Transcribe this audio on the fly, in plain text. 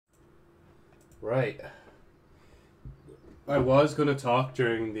Right. I was going to talk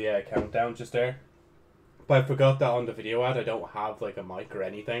during the countdown just there, but I forgot that on the video ad I don't have like a mic or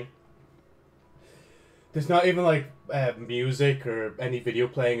anything. There's not even like music or any video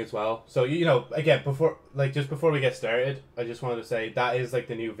playing as well. So you know, again, just before we get started, I just wanted to say that is like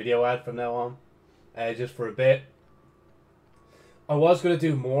the new video ad from now on, just for a bit. I was gonna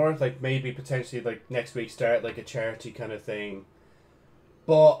do more, like maybe potentially like next week start like a charity kind of thing,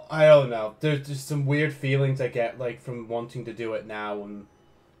 but I don't know. There's just some weird feelings I get like from wanting to do it now, and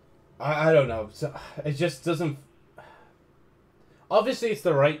I don't know. So it just doesn't. Obviously, it's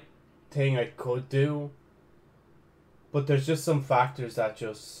the right thing I could do, but there's just some factors that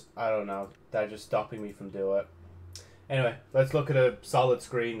just, I don't know, that are just stopping me from doing it. Anyway, let's look at a solid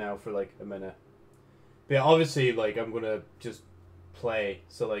screen now for like a minute. But yeah, obviously, like, I'm going to just play.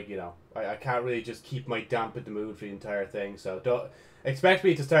 So, like, you know, I can't really just keep my damp in the mood for the entire thing. So, don't expect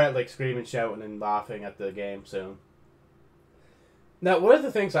me to start, like, screaming, shouting, and laughing at the game soon. Now, one of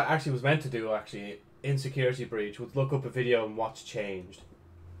the things I actually was meant to do, actually, in Security Breach, was look up a video and watch changed.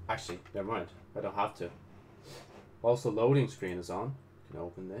 Actually, never mind. I don't have to. Also, loading screen is on. Can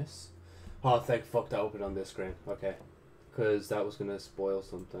open this. Oh, thank fuck that opened on this screen. Okay. Because that was going to spoil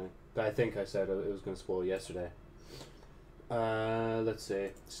something. I think I said it was going to spoil yesterday. Let's see.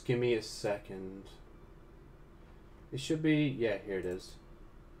 Just give me a second. It should be... Yeah, here it is.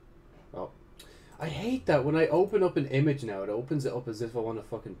 Oh. I hate that when I open up an image now, it opens it up as if I want to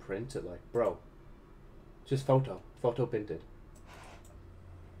fucking print it. Like, bro. Just photo. Photo printed.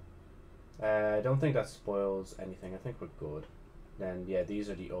 I don't think that spoils anything. I think we're good. Then, yeah, these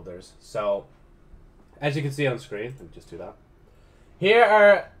are the others. So, as you can see on screen, let me just do that. Here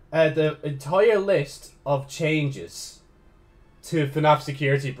are the entire list of changes to FNAF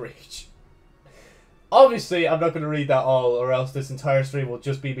Security Breach. Obviously, I'm not going to read that all, or else this entire stream will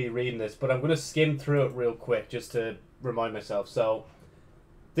just be me reading this, but I'm going to skim through it real quick just to remind myself. So,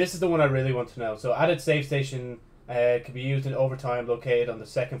 this is the one I really want to know. So, added save station... can be used in overtime located on the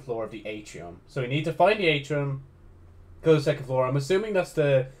second floor of the atrium. So we need to find the atrium, go to the second floor. I'm assuming that's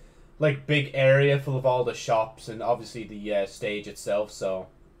the like big area full of all the shops and obviously the stage itself. So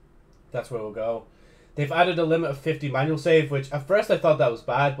that's where we'll go. They've added a limit of 50 manual save, which at first I thought that was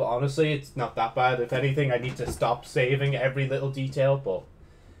bad, but honestly it's not that bad. If anything, I need to stop saving every little detail. But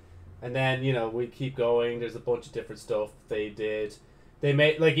and then, you know, we keep going. There's a bunch of different stuff they did. They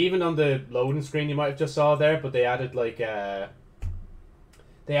made, like, even on the loading screen you might have just saw there, but they added, like,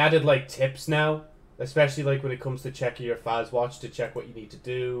 tips now. Especially, like, when it comes to checking your FAS watch to check what you need to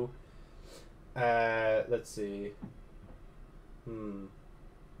do. Let's see.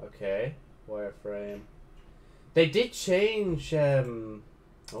 Okay. Wireframe. They did change, oh,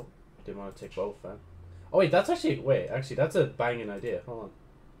 didn't want to take both, man. Oh, wait, that's actually, that's a banging idea. Hold on.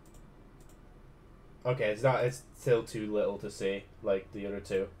 Okay, it's still too little to see, like the other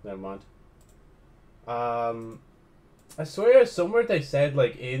two. Never mind. I swear somewhere they said,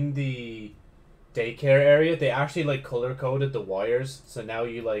 like, in the daycare area, they actually, like, color-coded the wires, so now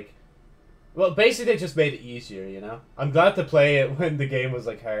you, like... Well, basically they just made it easier, you know? I'm glad to play it when the game was,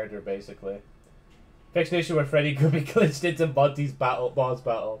 like, harder, basically. Fix an issue where Freddy could be glitched into Monty's boss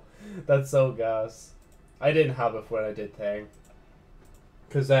battle. That's so gas. I didn't have it when I did thing.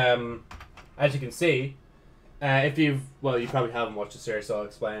 Because, as you can see, if you've... Well, you probably haven't watched the series, so I'll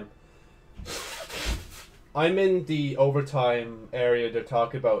explain. I'm in the overtime area they're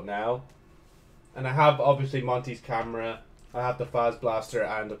talking about now. And I have, obviously, Monty's camera. I have the Faz Blaster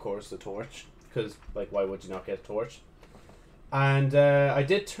and, of course, the torch. Because, like, why would you not get a torch? And I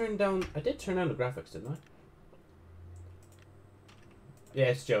did turn down the graphics, didn't I?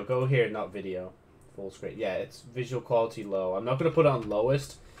 Yes, Joe, go here, not video. Full screen. Yeah, it's visual quality low. I'm not going to put it on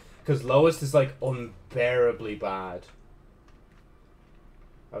lowest. Because lowest is, like, unbearably bad.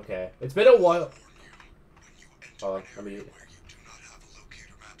 Okay. It's been a while. Oh, let me...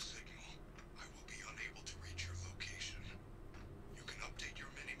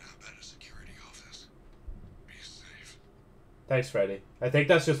 Thanks, Freddy. I think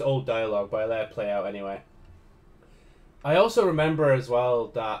that's just old dialogue, but I let it play out anyway. I also remember as well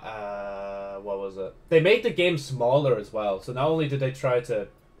that, what was it? They made the game smaller as well. So not only did they try to...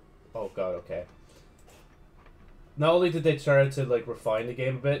 Oh god, okay. Not only did they try to, like, refine the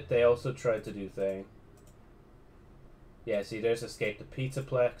game a bit, they also tried to do thing. Yeah, see, there's Escape the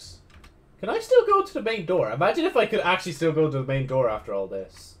Pizzaplex. Can I still go to the main door? Imagine if I could actually still go to the main door after all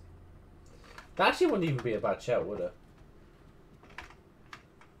this. That actually wouldn't even be a bad shout, would it?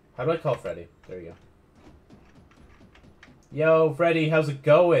 How do I call Freddy? There you go. Yo, Freddy, how's it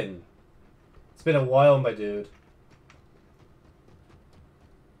going? It's been a while, my dude.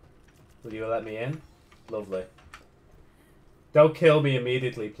 Will you let me in? Lovely. Don't kill me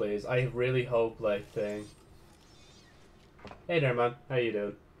immediately, please. I really hope, like, thing. Hey there, man. How you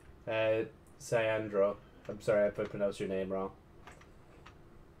doing? Cyandro. I'm sorry if I pronounced your name wrong.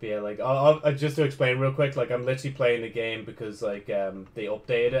 But yeah, like, just to explain real quick, like, I'm literally playing the game because, like, they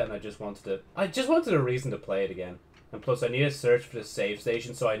updated it, and I just wanted a reason to play it again. And plus, I need to search for the save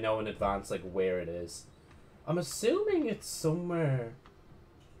station so I know in advance, like, where it is. I'm assuming it's somewhere...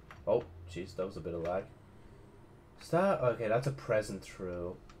 Oh, jeez, that was a bit of lag. Is that... Okay, that's a present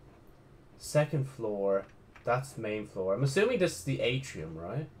through. Second floor. That's main floor. I'm assuming this is the atrium,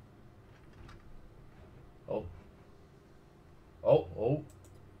 right? Oh. Oh.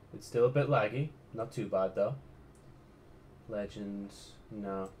 It's still a bit laggy. Not too bad, though. Legends.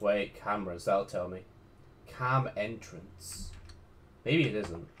 No. Wait, cameras. That'll tell me. Cam entrance. Maybe it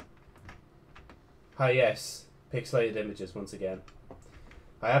isn't. Ah, yes. Pixelated images once again.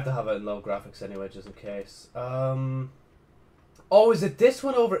 I have to have it in low graphics anyway, just in case. Oh, is it this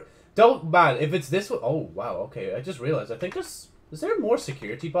one over... Man, if it's this one... Oh, wow, okay. I just realized. I think there's... Is there more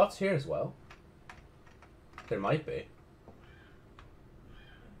security bots here as well? There might be.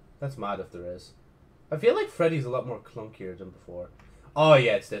 That's mad if there is. I feel like Freddy's a lot more clunkier than before. Oh,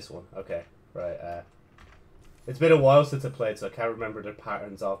 yeah, it's this one. Okay, right. It's been a while since I played, so I can't remember the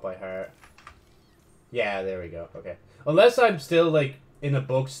patterns off by heart. Yeah, there we go. Okay. Unless I'm still, like, in a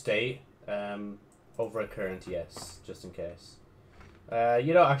bug state, over a current, yes, just in case.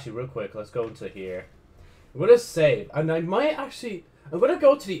 You know, actually, real quick, let's go into here. I'm going to save, and I might actually... I'm going to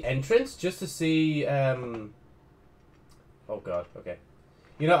go to the entrance just to see, Oh, God, okay.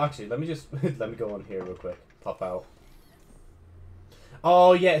 You know, actually, let me just... let me go on here real quick. Pop out.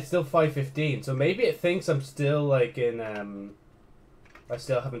 Oh, yeah, it's still 5:15, so maybe it thinks I'm still, like, in, I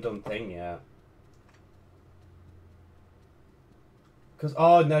still haven't done thing yet. Because,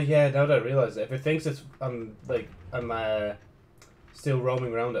 oh, no, yeah, now that I realize it, if it thinks it's, I'm still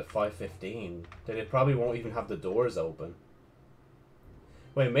roaming around at 5:15, then it probably won't even have the doors open.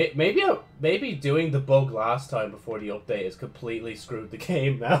 Wait, maybe doing the bug last time before the update has completely screwed the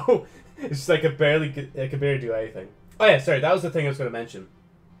game now. It's just like I can barely do anything. Oh yeah, sorry, that was the thing I was going to mention.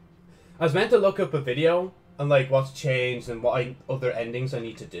 I was meant to look up a video on like what's changed and what other endings I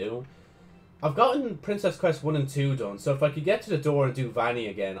need to do. I've gotten Princess Quest 1 and 2 done, so if I could get to the door and do Vanny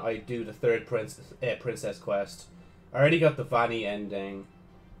again, I'd do the third Princess Quest. I already got the Vanny ending.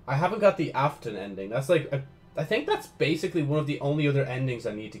 I haven't got the Afton ending. That's like, I think that's basically one of the only other endings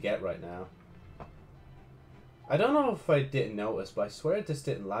I need to get right now. I don't know if I didn't notice, but I swear this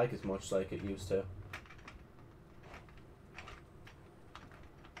didn't lag as much like it used to.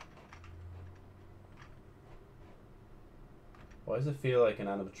 Why does it feel like an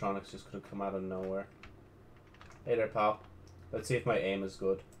animatronic's just gonna come out of nowhere? Hey there, pal. Let's see if my aim is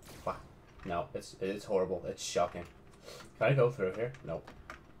good. No, it's horrible. It's shocking. Can I go through here? Nope.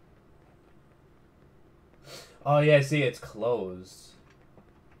 Oh yeah, see, it's closed.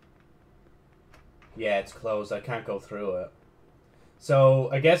 Yeah, it's closed. I can't go through it. So,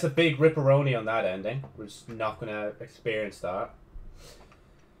 I guess a big ripperoni on that ending. We're just not gonna experience that.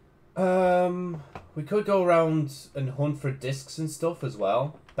 We could go around and hunt for discs and stuff as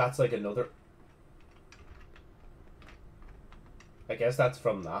well. That's like another... I guess that's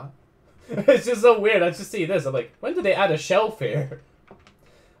from that. It's just so weird. I just see this. I'm like, when did they add a shelf here?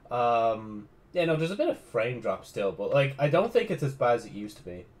 Yeah, no, there's a bit of frame drop still, but like, I don't think it's as bad as it used to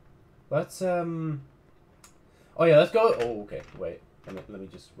be. Let's, oh yeah, let's go... Oh, okay, wait. Let me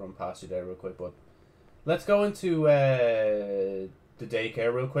just run past you there real quick, bud. Let's go into, the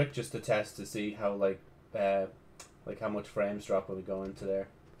daycare real quick, just to test to see how, like how much frames drop when we go into there.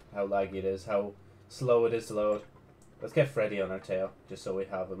 How laggy it is, how slow it is to load. Let's get Freddy on our tail, just so we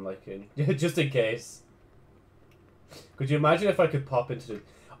have him, like, in, just in case. Could you imagine if I could pop into the...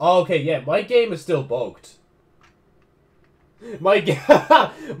 Oh, okay, yeah, my game is still bugged. My game...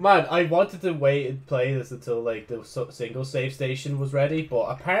 Man, I wanted to wait and play this until, like, the single save station was ready, but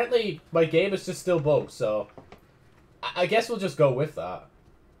apparently my game is just still bugged, so... I guess we'll just go with that.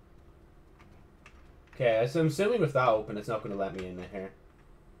 Okay, so I'm assuming with that open, it's not going to let me in here.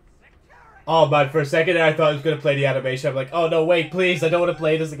 Oh man, for a second there I thought I was going to play the animation. I'm like, oh no, wait, please, I don't want to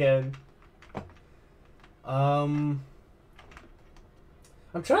play this again. I'm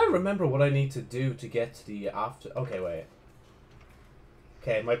trying to remember what I need to do to get to the after... Okay, wait.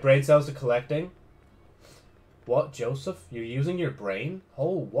 Okay, my brain cells are collecting. What, Joseph? You're using your brain?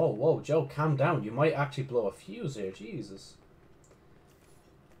 Oh, whoa, Joe, calm down. You might actually blow a fuse here, Jesus.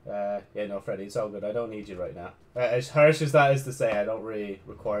 Yeah, no, Freddy, it's all good. I don't need you right now. As harsh as that is to say, I don't really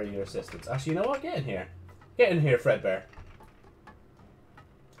require your assistance. Actually, you know what? Get in here. Get in here, Fredbear.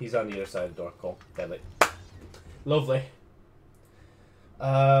 He's on the other side of the door. Cool. Deadly. Lovely.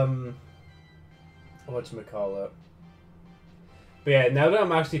 Whatchamacallit. But yeah, now that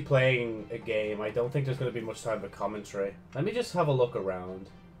I'm actually playing a game, I don't think there's going to be much time for commentary. Let me just have a look around.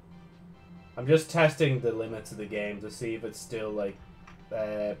 I'm just testing the limits of the game to see if it's still, like,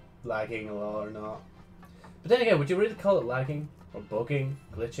 lagging a lot or not. But then again, would you really call it lagging? Or bugging?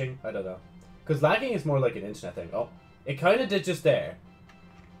 Glitching? I don't know. Because lagging is more like an internet thing. Oh, it kind of did just there.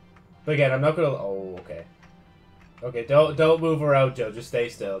 But again, I'm not going to... Oh, okay. Okay, don't move around, Joe. Just stay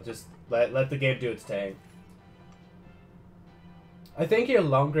still. Just let the game do its thing. I think you're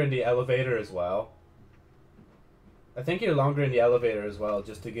longer in the elevator as well.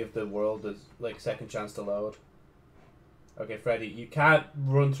 Just to give the world a second chance to load. Okay, Freddy, you can't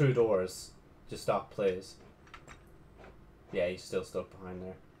run through doors. Just stop, please. Yeah, he's still stuck behind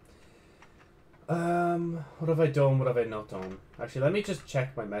there. What have I done? What have I not done? Actually, let me just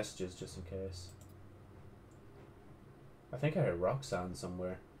check my messages just in case. I think I heard Roxanne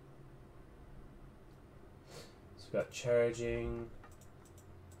somewhere. So we got charging.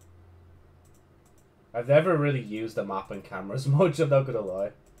 I've never really used the map and cameras much, I'm not gonna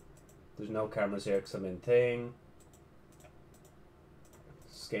lie. There's no cameras here because I'm in thing.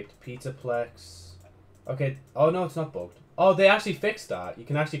 Escape the Pizzaplex. Okay, oh no, it's not bugged. Oh, they actually fixed that. You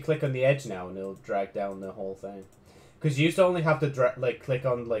can actually click on the edge now and it'll drag down the whole thing. Because you used to only have to click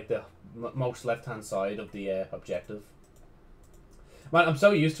on the most left-hand side of the objective. Man, I'm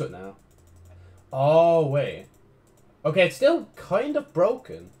so used to it now. Oh, wait. Okay, it's still kind of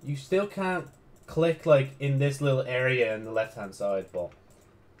broken. You still can't click, in this little area in the left-hand side, but...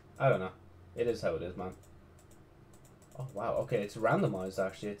 I don't know. It is how it is, man. Oh, wow. Okay, it's randomized,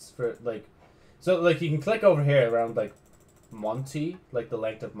 actually. It's for, So, you can click over here around, Monty. The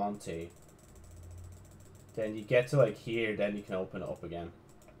length of Monty. Then you get to, here, then you can open it up again.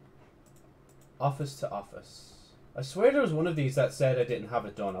 Office to office. I swear there was one of these that said I didn't have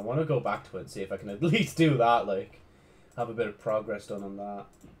it done. I want to go back to it and see if I can at least do that, have a bit of progress done on that.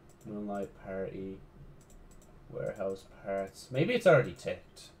 Moonlight Party. Warehouse parts. Maybe it's already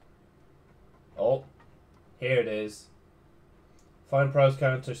ticked. Oh. Here it is. Find Pros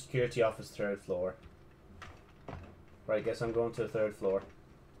Counter Security Office 3rd floor. Right, guess I'm going to the 3rd floor.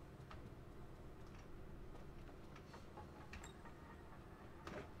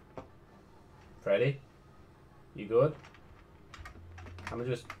 Freddy? You good? I'm gonna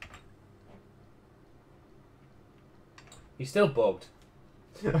just... He's still bugged.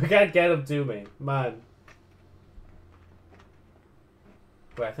 I can't get him to me. Man.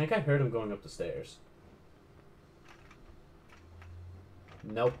 Wait, I think I heard him going up the stairs.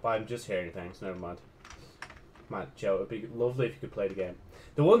 Nope, I'm just hearing things. Never mind. Man, Joe, it'd be lovely if you could play the game.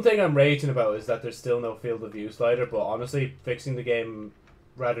 The one thing I'm raging about is that there's still no field of view slider, but honestly, fixing the game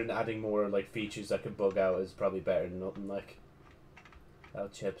rather than adding more features that could bug out is probably better than nothing. L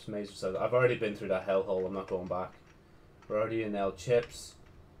Chips, Mazer says I've already been through that hellhole, I'm not going back. We're already in L Chips.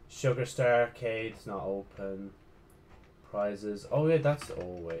 Sugar Star Arcade's not open. Prizes. Oh yeah, that's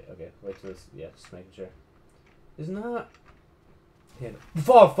wait, okay. Wait till this, yeah, just making sure. Isn't that yeah.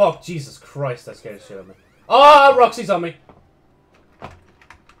 Oh fuck, Jesus Christ, that scared the shit out of me. Oh, Roxy's on me!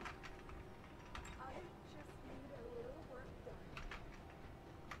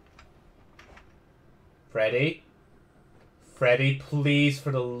 Freddy? Freddy, please,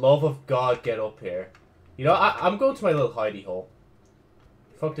 for the love of God, get up here. You know, I'm going to my little hidey hole.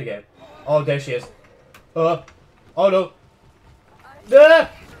 Fuck the game. Oh, there she is. Oh no. Ah! I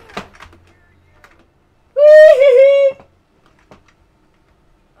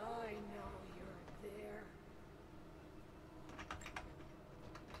know you're there.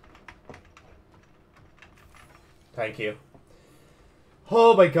 Thank you.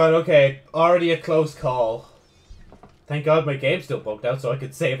 Oh my god, okay. Already a close call. Thank god my game's still bugged out so I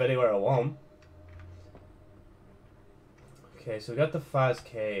can save anywhere I want. Okay, so we got the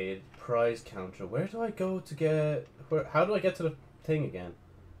Fazcade, prize counter. Where do I go to get... how do I get to the thing again?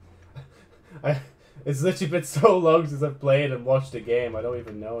 It's literally been so long since I've played and watched a game, I don't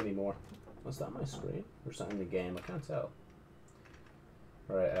even know anymore. Was that my screen? Or something in the game? I can't tell.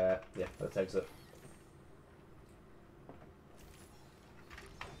 Right, yeah, let's exit.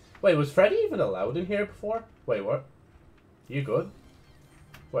 Wait, was Freddy even allowed in here before? Wait, what? You good?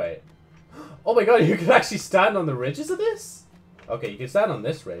 Wait. Oh my god, you can actually stand on the ridges of this? Okay, you can stand on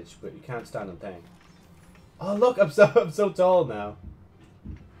this ridge, but you can't stand on thing. Oh look, I'm so tall now.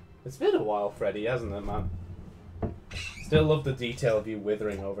 It's been a while, Freddy, hasn't it, man? Still love the detail of you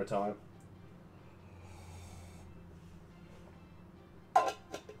withering over time.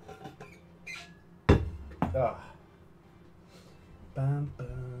 Ah. Bam,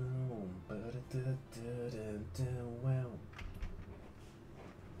 bam. Well,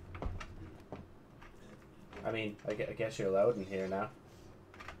 I mean, I guess you're allowed in here now.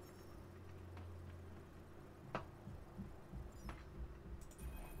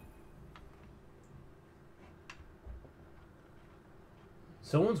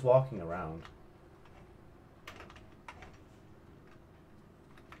 Someone's walking around.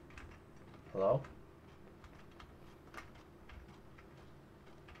 Hello?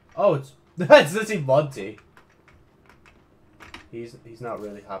 Oh, it's it's Lizzie Monty. He's not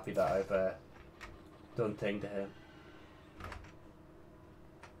really happy that I've done thing to him.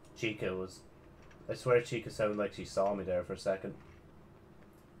 Chica was... I swear Chica sounded like she saw me there for a second.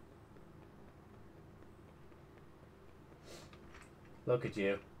 Look at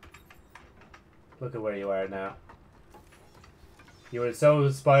you. Look at where you are now. You were so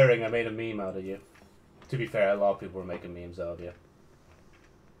inspiring I made a meme out of you. To be fair, a lot of people were making memes out of you.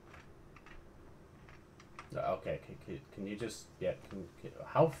 Okay, can you just... Yeah,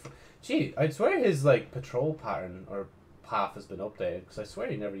 how... Gee, I swear his, like, patrol pattern or path has been updated. Because I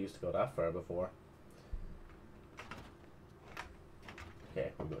swear he never used to go that far before.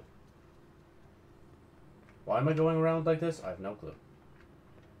 Okay, we're good. Why am I going around like this? I have no clue.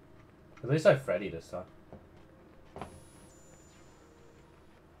 At least I have Freddy this time.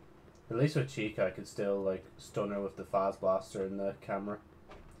 At least with Chica, I could still, like, stun her with the Faz Blaster in the camera.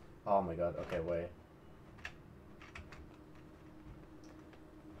 Oh my god, okay, wait.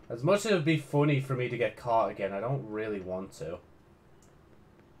 As much as it would be funny for me to get caught again, I don't really want to.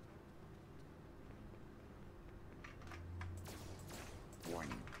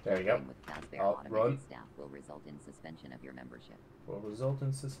 Warning. There you go. Oh, run. Staff will result in suspension of your membership. Will result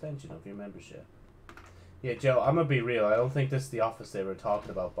in suspension of your membership. Yeah, Joe, I'm gonna be real. I don't think this is the office they were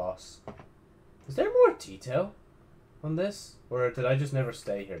talking about, boss. Is there more detail on this? Or did I just never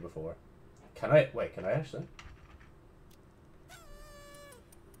stay here before? Can I... Wait, can I actually?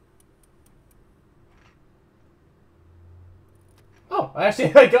 Oh,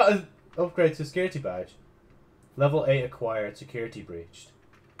 actually, I got an upgrade to security badge. Level 8 acquired, security breached.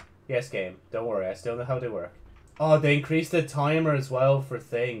 Yes, game. Don't worry, I still know how they work. Oh, they increased the timer as well for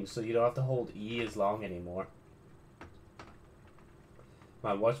things, so you don't have to hold E as long anymore.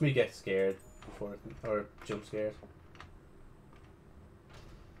 Man, watch me get scared before, or jump scared.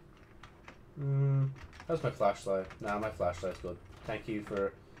 How's my flashlight? Nah, my flashlight's good. Thank you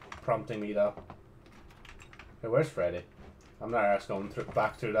for prompting me though. Hey, where's Freddy? I'm not arsed going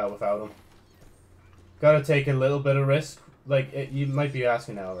back through that without him. Gotta take a little bit of risk. Like, you might be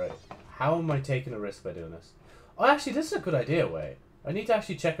asking now, right? How am I taking a risk by doing this? Oh, actually, this is a good idea, wait. I need to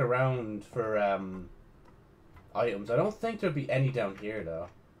actually check around for, items. I don't think there'd be any down here, though.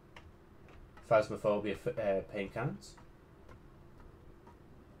 Phasmophobia paint cans.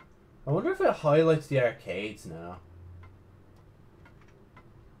 I wonder if it highlights the arcades now.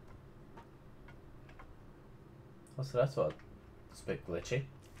 Oh, so that's what... It's a bit glitchy.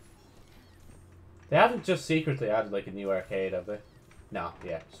 They haven't just secretly added, like, a new arcade, have they? No,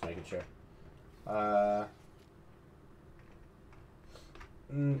 yeah, just making sure.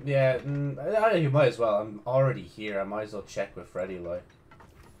 Yeah, you might as well. I'm already here. I might as well check with Freddy, like.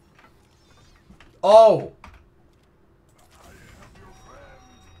 Oh!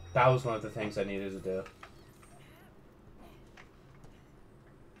 That was one of the things I needed to do.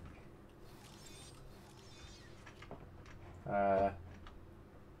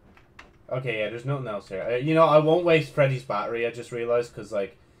 Okay, yeah, there's nothing else here. You know, I won't waste Freddy's battery, I just realized, because,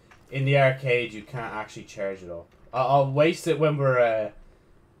 like, in the arcade, you can't actually charge it up. I'll waste it when we're,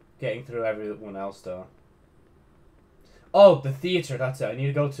 getting through everyone else, though. Oh, the theater, that's it. I need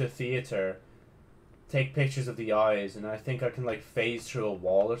to go to a theater, take pictures of the eyes, and I think I can, like, phase through a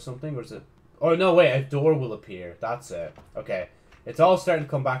wall or something, or is it... Oh, no, wait, a door will appear. That's it. Okay. It's all starting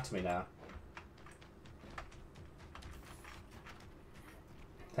to come back to me now.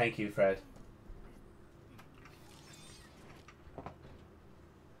 Thank you, Fred.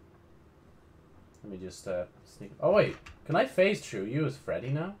 Let me just, sneak... Oh, wait. Can I phase through you as Freddy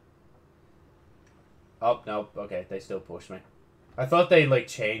now? Oh, no. Okay, they still push me. I thought they, like,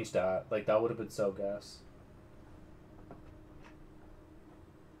 changed that. Like, that would have been so gas.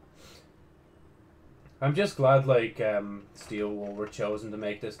 I'm just glad, like, Steel Wool were chosen to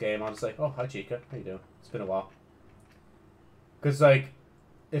make this game. I was like, oh, hi, Chica. How you doing? It's been a while. Because, like...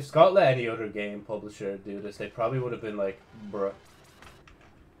 If Scott let any other game publisher do this, they probably would have been like, bruh.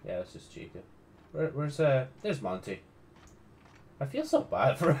 Yeah, it's just Chica. Where's, there's Monty. I feel so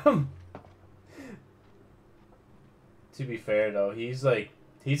bad for him. To be fair, though, he's like,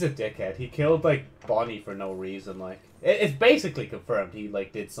 he's a dickhead. He killed, like, Bonnie for no reason, like. It's basically confirmed he,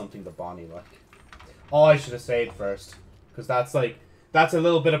 like, did something to Bonnie, like. Oh, I should have saved first. Because that's like... That's a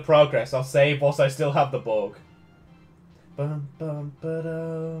little bit of progress. I'll save whilst I still have the bug. Bum bum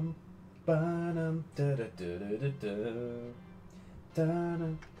ba-dum. Ba-dum da-da-da-da-da-da.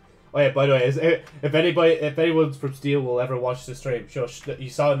 Da-dum. Oh yeah, by the way, if anyone from Steel will ever watch the stream, shush, you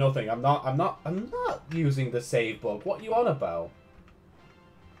saw nothing. I'm not using the save bug. What you on about?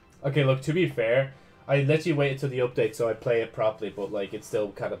 Okay, look, to be fair, I literally waited till the update so I play it properly, but like it's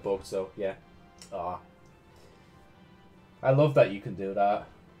still kind of bugged, so yeah. Ah. I love that you can do that.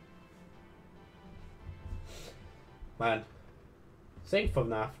 Man. Seeing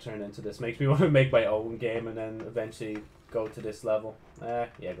FNAF turn into this makes me want to make my own game and then eventually go to this level. Yeah,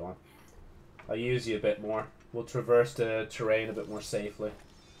 go on. I'll use you a bit more. We'll traverse the terrain a bit more safely.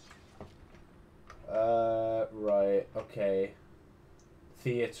 Right, okay.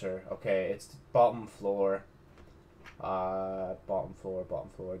 Theater. Okay, it's the bottom floor. Bottom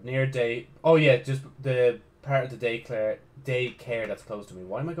floor. Near day... Oh yeah, just the part of the daycare that's close to me.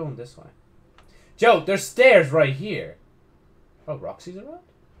 Why am I going this way? Joe, there's stairs right here. Oh, Roxy's around?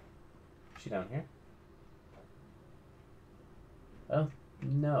 Is she down here? Oh,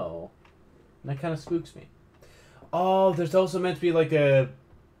 no. And that kind of spooks me. Oh, there's also meant to be like a...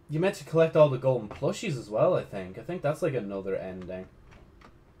 You meant to collect all the golden plushies as well, I think. I think that's like another ending.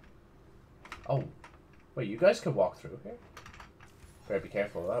 Oh. Wait, you guys could walk through here? Better be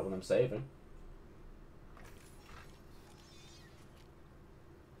careful of that when I'm saving.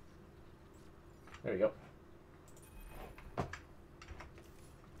 There we go.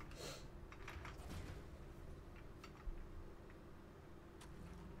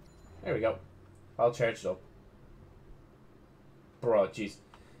 There we go. I'll charge it up. Bro, jeez.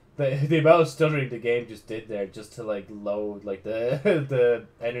 The amount of stuttering the game just did there just to like load like the the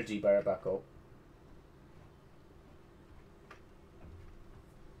energy bar back up.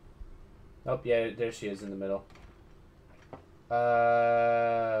 Oh yeah, there she is in the middle.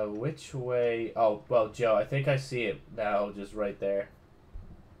 Which way? Oh, well, Joe, I think I see it now, just right there.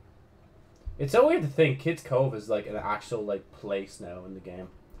 It's so weird to think Kids Cove is like an actual like place now in the game.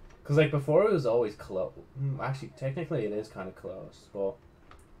 Because, like, before it was always close. Actually, technically it is kind of close, but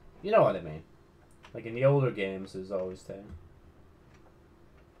you know what I mean. Like, in the older games, it was always there.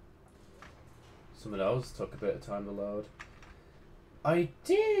 Some of those took a bit of time to load. I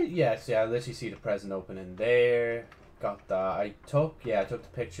did, yes, yeah, I literally see the present open in there. Got that. I took the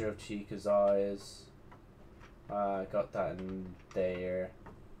picture of Chica's eyes. Got that in there.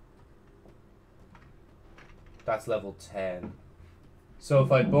 That's level 10. So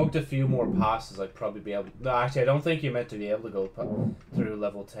if I booked a few more passes, I'd probably be able to... No, actually, I don't think you're meant to be able to go through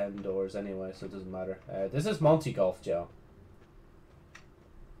level 10 doors anyway, so it doesn't matter. This is Monty Golf, Joe.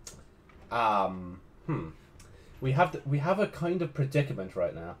 We have a kind of predicament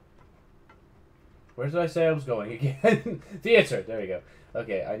right now. Where did I say I was going again? Theater, there we go.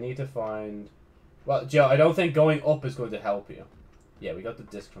 Okay, I need to find... Well, Joe, I don't think going up is going to help you. Yeah, we got the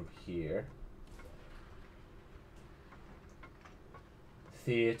disc from here.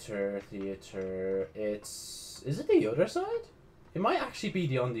 Theater. It's... Is it the other side? It might actually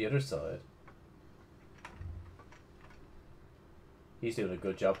be on the other side. He's doing a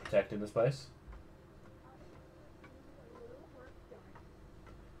good job protecting this place.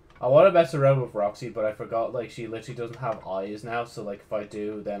 I want to mess around with Roxy, but I forgot, like, she literally doesn't have eyes now, so, like, if I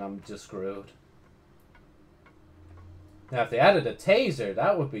do, then I'm just screwed. Now, if they added a taser,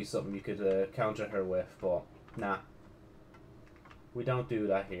 that would be something you could counter her with, but nah. We don't do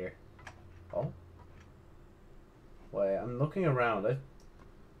that here. Oh? Wait, I'm looking around.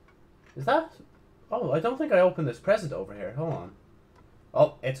 Is that... Oh, I don't think I opened this present over here. Hold on.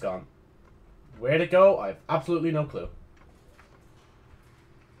 Oh, it's gone. Where'd it go? I have absolutely no clue.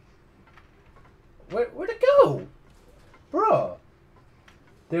 Where'd it go? Bruh.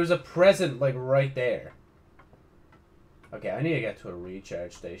 There's a present, like, right there. Okay, I need to get to a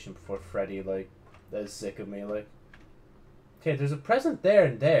recharge station before Freddy, like, is sick of me, like. Okay, there's a present there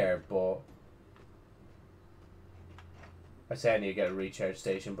and there, but... I say I need to get a recharge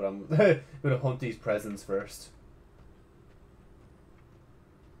station, but I'm gonna hunt these presents first.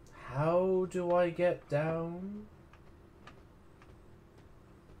 How do I get down?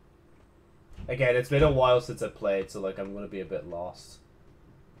 Again, it's been a while since I played, so, like, I'm gonna be a bit lost.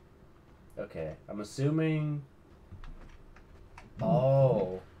 Okay, I'm assuming...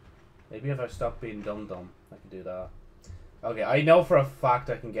 Oh. Maybe if I stop being dumb, I can do that. Okay, I know for a fact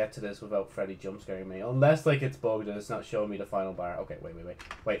I can get to this without Freddy jump scaring me. Unless, like, it's bugged and it's not showing me the final bar. Okay, wait.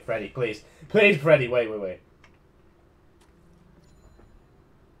 Wait, Freddy, please. Please, Freddy, wait.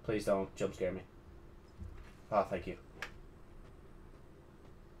 Please don't jump scare me. Oh, thank you.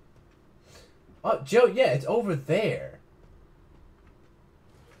 Oh, Joe, yeah, it's over there.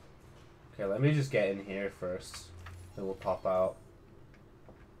 Okay, let me just get in here first. Then we'll pop out.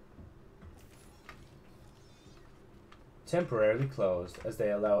 Temporarily closed, as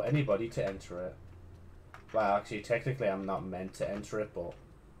they allow anybody to enter it. Well, actually, technically I'm not meant to enter it, but...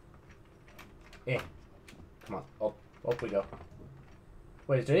 Come on, up we go.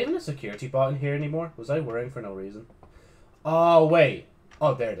 Wait, is there even a security bot in here anymore? Was I worrying for no reason? Oh, wait.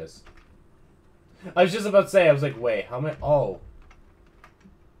 Oh, there it is. I was just about to say, I was like, wait, how many... Oh.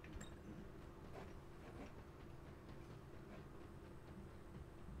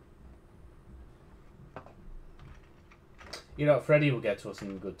 You know, Freddy will get to us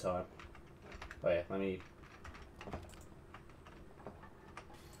in good time. Oh yeah, let me...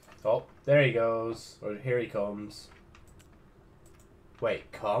 Oh, there he goes. Or here he comes.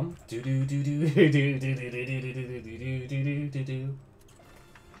 Wait, come? Do do do do do do do do do do do do do do do.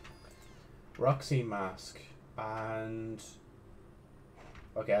 Roxy mask and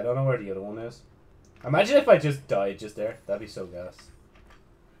okay, I don't know where the other one is. Imagine if I just died just there. That'd be so gas.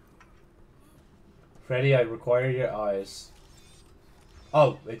 Freddy, I require your eyes.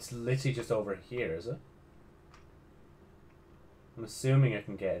 Oh, it's literally just over here, is it? I'm assuming I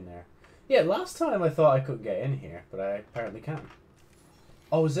can get in there. Yeah, last time I thought I couldn't get in here, but I apparently can.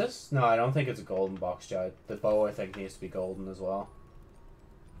 Oh, is this? No, I don't think it's a golden box, Jai. The bow, I think, needs to be golden as well.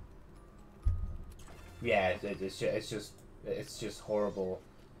 Yeah, it's just horrible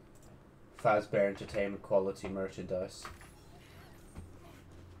Fazbear Entertainment quality merchandise.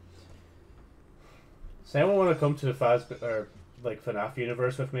 Does anyone want to come to the Fazbear, or like FNAF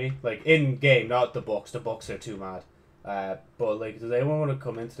universe with me? Like in game, not the books. The books are too mad. But like, does anyone want to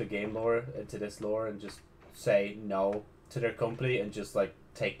come into the game lore, into this lore, and just say no to their company and just like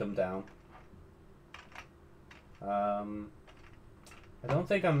take them down? I don't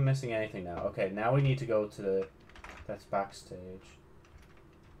think I'm missing anything now. Okay, now we need to go to the... That's backstage.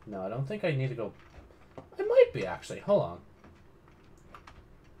 No, I don't think I need to go... I might be, actually. Hold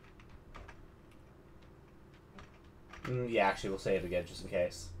on. Yeah, actually, we'll say it again, just in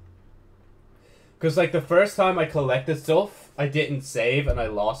case. Because, like, the first time I collected stuff, I didn't save, and I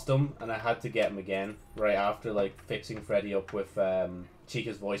lost them, and I had to get them again. Right after, like, fixing Freddy up with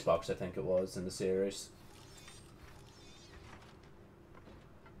Chica's voice box, I think it was, in the series.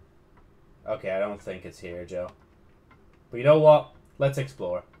 Okay, I don't think it's here, Joe. But you know what? Let's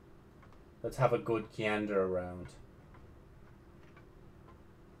explore. Let's have a good gander around.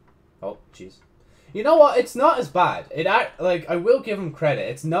 Oh, jeez. You know what? It's not as bad. Like, I will give him credit.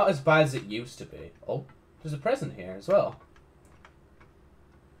 It's not as bad as it used to be. Oh, there's a present here as well.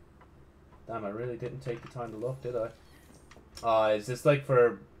 Damn, I really didn't take the time to look, did I? Is this like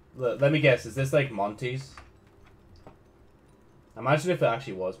for... Let me guess. Is this like Monty's? Imagine if it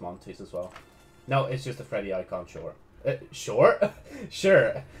actually was Monty's as well. No, it's just a Freddy icon, sure. Short?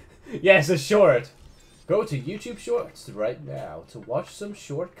 Sure. Yes, a short. Go to YouTube Shorts right now to watch some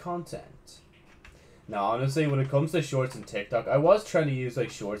short content. Now, honestly, when it comes to shorts and TikTok, I was trying to use, like,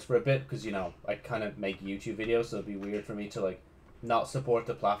 shorts for a bit, because, you know, I kind of make YouTube videos, so it'd be weird for me to, like, not support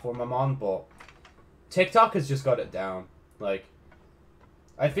the platform I'm on, but TikTok has just got it down. Like,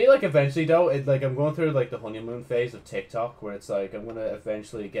 I feel like eventually, though, like, I'm going through, like, the honeymoon phase of TikTok, where it's like, I'm going to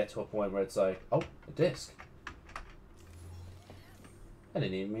eventually get to a point where it's like, oh, a disc. I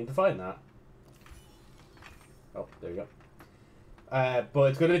didn't even mean to find that. Oh, there you go. But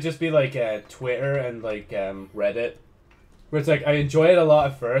it's going to just be, like, Twitter and, like, Reddit, where it's like, I enjoy it a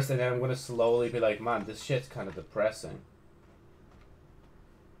lot at first, and then I'm going to slowly be like, man, this shit's kind of depressing.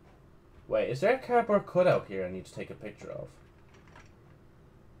 Wait, is there a cardboard cutout here I need to take a picture of?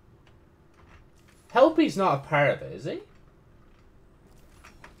 Helpy's not a part of it, is he?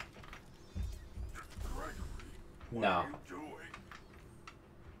 No.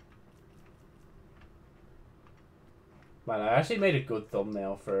 Man, I actually made a good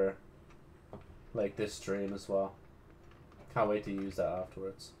thumbnail for, like, this stream as well. Can't wait to use that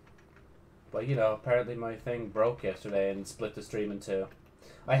afterwards. But, you know, apparently my thing broke yesterday and split the stream in two.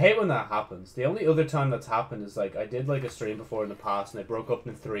 I hate when that happens. The only other time that's happened is, like, I did, like, a stream before in the past and it broke up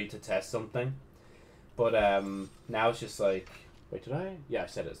in three to test something. But, now it's just like... Wait, did I? Yeah, I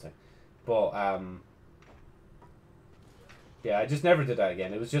said it. But, yeah, I just never did that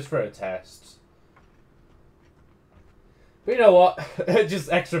again. It was just for a test. But you know what?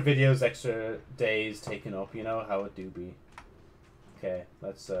 Just extra videos, extra days taken up. You know how it do be. Okay,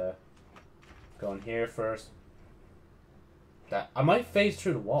 let's go in here first. I might phase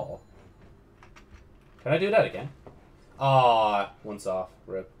through the wall. Can I do that again? Ah, once off.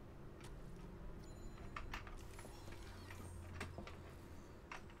 Rip.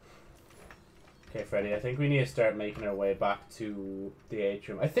 Okay, Freddy, I think we need to start making our way back to the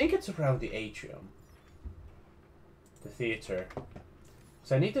atrium. I think it's around the atrium. The theater.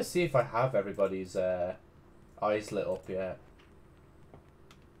 So I need to see if I have everybody's eyes lit up yet.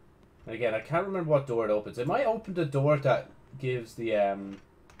 And again, I can't remember what door it opens. It might open the door that gives the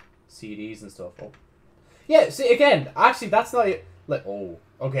CDs and stuff. Oh. Yeah, see, again, actually, that's not... Like, oh,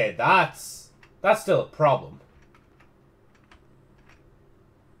 okay, that's still a problem.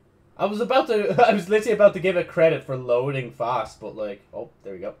 I was literally about to give it credit for loading fast, but like, oh,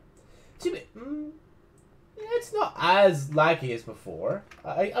 there we go. See, yeah, it's not as laggy as before.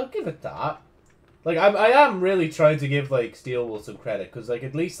 I'll give it that. Like, I am really trying to give like Steelwool some credit, because like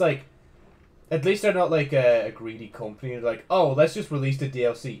at least they're not like a greedy company. They're like, oh, let's just release the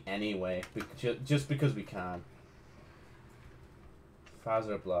DLC anyway, just because we can.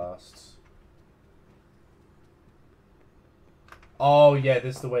 Phaser Blast. Oh, yeah,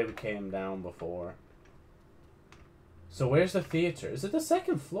 this is the way we came down before. So where's the theater? Is it the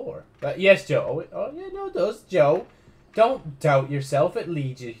second floor? Yes, Joe. Oh, yeah, no, it does. Joe, don't doubt yourself. It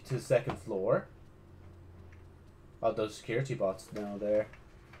leads you to the second floor. Oh, those security bots now there.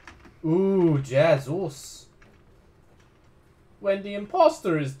 Ooh, Jesus. When the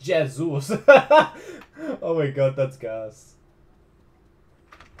imposter is Jesus. Oh my god, that's gas.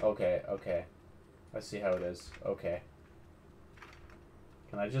 Okay, okay. I see how it is. Okay.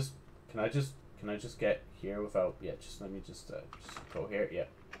 Can I just get here without... Yeah, just let me just go here. Yeah.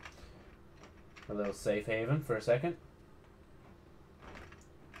 A little safe haven for a second.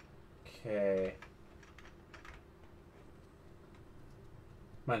 Okay.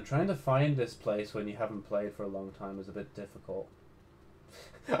 Man, trying to find this place when you haven't played for a long time is a bit difficult.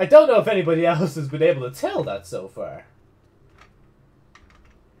 I don't know if anybody else has been able to tell that so far.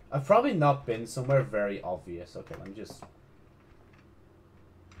 I've probably not been somewhere very obvious. Okay, let me just...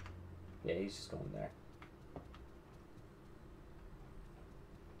 Yeah, he's just going there.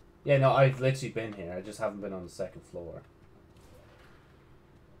 Yeah, no, I've literally been here. I just haven't been on the second floor.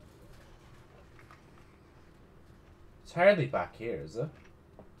 It's hardly back here, is it?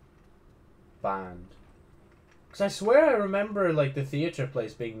 Band. Because I swear I remember, like, the theatre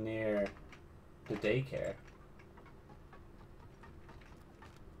place being near the daycare.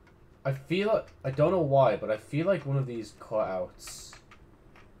 I feel like... I don't know why, but I feel like one of these cutouts...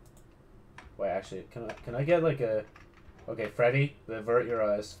 Wait, actually, can I get like a... Okay, Freddy, avert your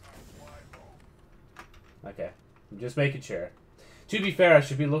eyes. Okay, I'm just making sure. To be fair, I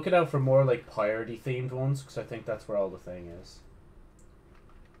should be looking out for more like piratey themed ones, because I think that's where all the thing is.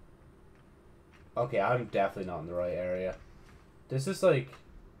 Okay, I'm definitely not in the right area. This is like...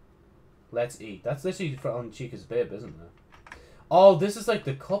 Let's eat. That's literally on Chica's bib, isn't it? Oh, this is like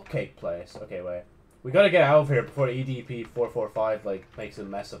the cupcake place. Okay, wait. We gotta get out of here before EDP 445 like makes a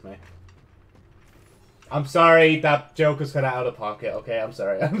mess of me. I'm sorry, that joke was kind of out of pocket. Okay, I'm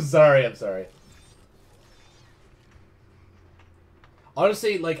sorry. I'm sorry.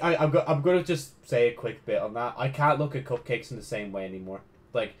 Honestly, like, I'm gonna just say a quick bit on that. I can't look at cupcakes in the same way anymore.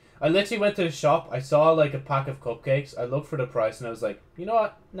 Like, I literally went to the shop, I saw, like, a pack of cupcakes, I looked for the price, and I was like, you know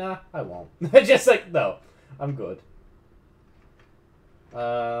what? Nah, I won't. Just like, no. I'm good.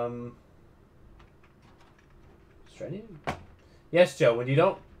 Strange. Yes, Joe, when you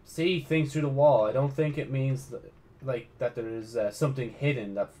don't see things through the wall, I don't think it means that, like, that there is something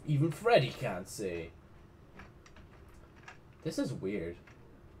hidden that even Freddy can't see. This is weird.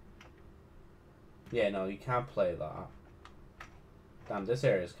 Yeah, no, you can't play that. Damn, this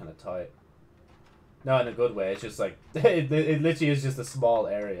area is kind of tight. No, in a good way. It's just like it literally is just a small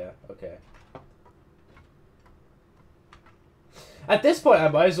area. Okay. At this point, I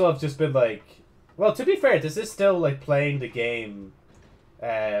might as well have just been like, well, to be fair, this is still like playing the game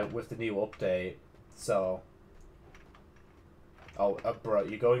with the new update. So, oh, bro,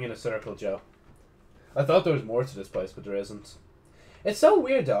 you're going in a circle, Joe. I thought there was more to this place, but there isn't. It's so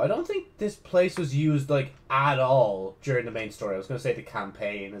weird, though. I don't think this place was used, like, at all during the main story. I was going to say the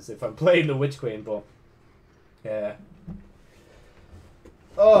campaign, as if I'm playing the Witch Queen, but... Yeah.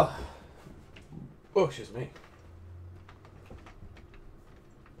 Oh. Oh, excuse me.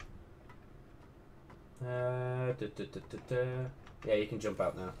 Yeah, you can jump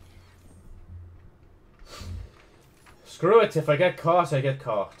out now. Screw it. If I get caught, I get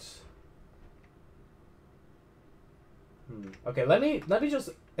caught. Okay, let me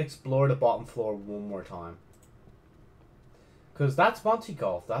just explore the bottom floor one more time. Because that's Monty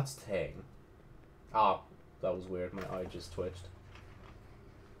Golf, that's Ting. Ah, that was weird, my eye just twitched.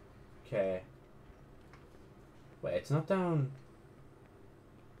 Okay. Wait, it's not down...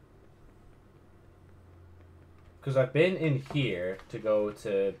 Because I've been in here to go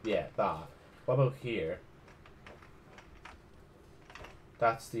to, yeah, that. What about here?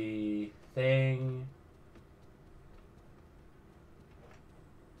 That's the thing.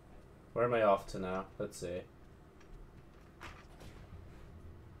 Where am I off to now? Let's see.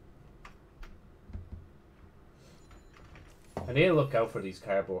 I need to look out for these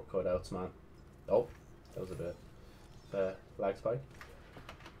cardboard cutouts, man. Oh, that was a bit lag spike.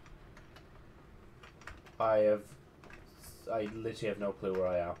 I literally have no clue where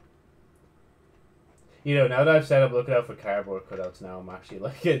I am. You know, now that I've said I'm looking out for cardboard cutouts now, I'm actually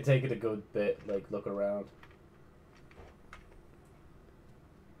like taking a good bit, like look around.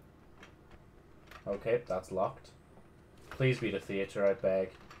 Okay, that's locked. Please be the theater, I beg.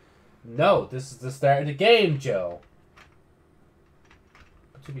 No, this is the start of the game, Joe.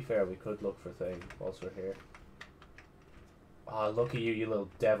 But to be fair, we could look for things whilst we're here. Ah, oh, look at you, you little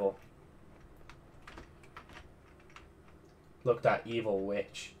devil. Look, that evil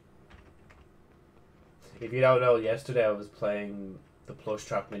witch. If you don't know, yesterday I was playing the plush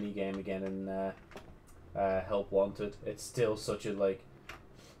trap minigame again in Help Wanted. It's still such a, like,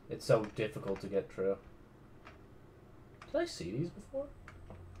 it's so difficult to get through. Did I see these before?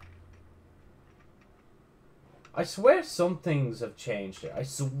 I swear some things have changed here. I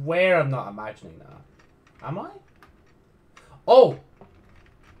swear I'm not imagining that. Am I? Oh!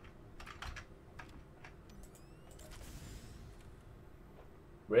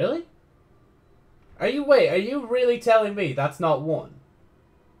 Really? Are you really telling me that's not one?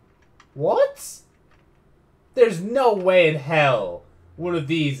 What? There's no way in hell one of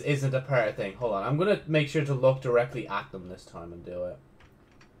these isn't a part of thing. Hold on, I'm gonna make sure to look directly at them this time and do it.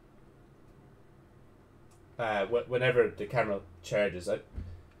 Whenever the camera charges,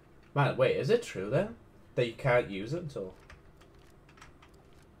 man, wait, is it true then that you can't use it until?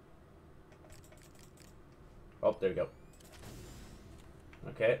 Oh, there we go.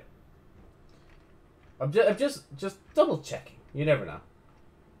 Okay. I'm just double checking. You never know.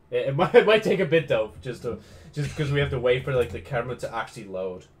 It might take a bit though, just because we have to wait for like the camera to actually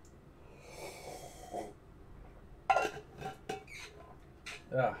load.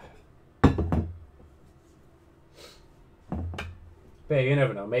 Ah. But you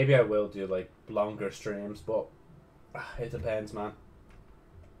never know. Maybe I will do like longer streams, but it depends, man.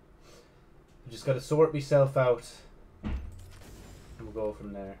 I just gotta sort myself out, and we'll go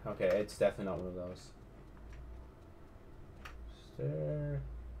from there. Okay, it's definitely not one of those. There.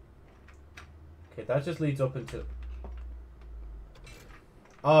 Okay, that just leads up into...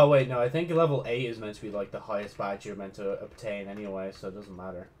 Oh, wait, no, I think level 8 is meant to be, like, the highest badge you're meant to obtain anyway, so it doesn't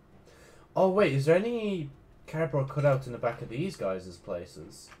matter. Oh, wait, is there any cardboard cutouts in the back of these guys'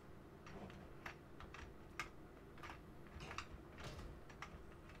 places?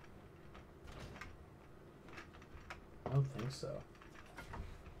 I don't think so.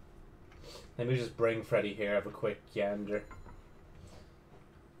 Let me just bring Freddy here, have a quick gander.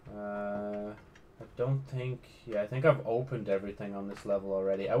 I don't think... Yeah, I think I've opened everything on this level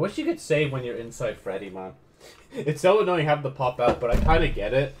already. I wish you could save when you're inside Freddy, man. It's so annoying having to pop out, but I kind of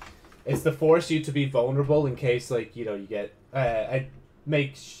get it. It's to force you to be vulnerable in case, like, you know, you get... to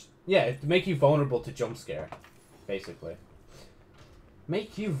make you vulnerable to jump scare, basically.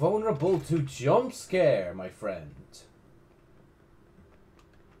 Make you vulnerable to jump scare, my friend.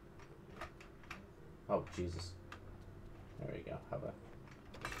 Oh, Jesus. There we go. Have a...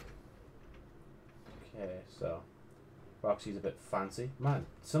 Okay, so Roxy's a bit fancy. Man,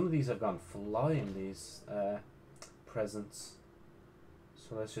 some of these have gone flying, these presents.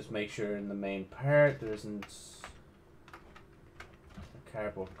 So let's just make sure in the main part there isn't a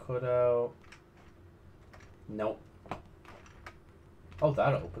cardboard cutout. Nope. Oh,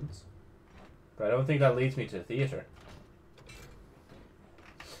 that opens. But I don't think that leads me to the theater.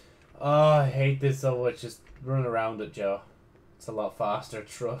 Oh, I hate this so much. Just run around it, Joe. It's a lot faster,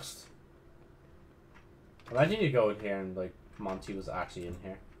 trust. Imagine you go in here and, like, Monty was actually in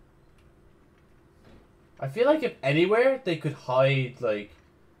here. I feel like if anywhere they could hide, like...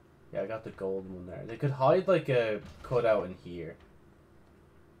 Yeah, I got the gold one there. They could hide, like, a cutout in here.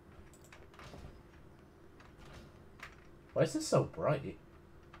 Why is this so bright?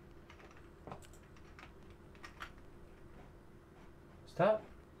 Is that...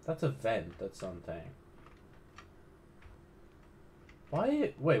 That's a vent, that's something.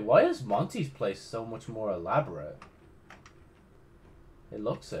 Why... Wait, why is Monty's place so much more elaborate? It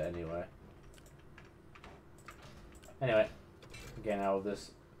looks it anyway. Anyway, getting out of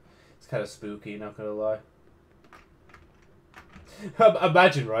this. It's kind of spooky, not gonna lie.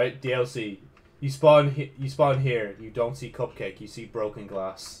 Imagine, right? DLC. You spawn here. You don't see Cupcake. You see broken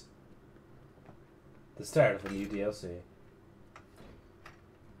glass. The start of a new DLC.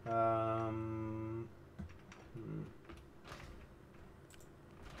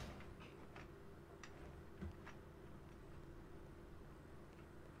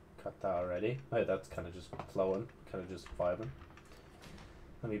 that already. Oh, that's kind of just flowing, kind of just vibing.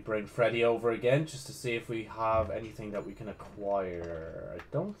 Let me bring Freddy over again just to see if we have anything that we can acquire. I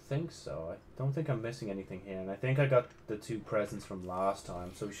don't think so. I don't think I'm missing anything here. And I think I got the 2 presents from last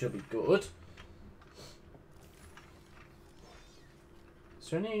time, so we should be good. Is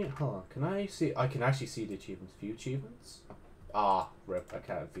there any... Hold on. Can I see... I can actually see the achievements. View achievements? Ah, rip. I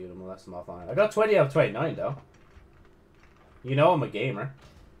can't view them unless I'm offline. I got 20 out of 29, though. You know I'm a gamer.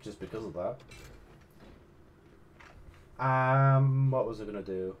 Just because of that. What was I gonna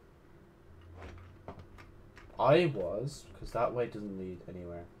do? Because that way doesn't lead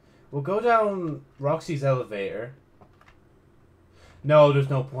anywhere. We'll go down Roxy's elevator. No,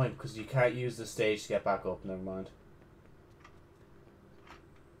 there's no point, because you can't use the stage to get back up. Never mind.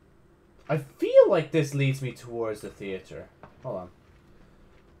 I feel like this leads me towards the theater. Hold on.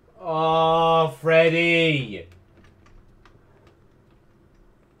 Oh, Freddy!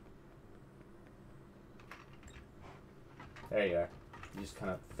 There you are. You just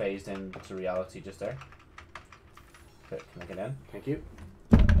kind of phased into reality just there. Okay, can I get in? Thank you.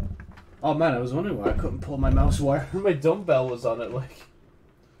 Oh man, I was wondering why I couldn't pull my mouse wire. My dumbbell was on it, like.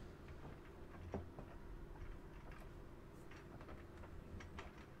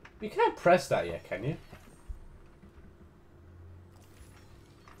 You can't press that yet, can you?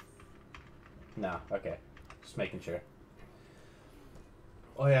 No, okay. Just making sure.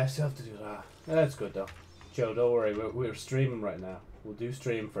 Oh yeah, I still have to do that. That's good though. Joe, don't worry, we're streaming right now. We'll do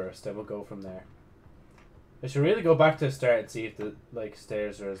stream first, then we'll go from there. I should really go back to the start and see if the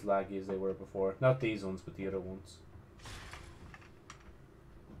stairs are as laggy as they were before. Not these ones, but the other ones.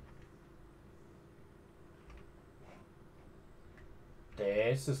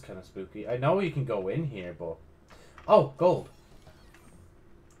 This is kind of spooky. I know you can go in here, but... Oh, gold.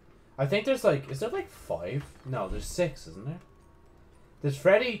 I think there's like... Is there like 5? No, there's 6, isn't there? There's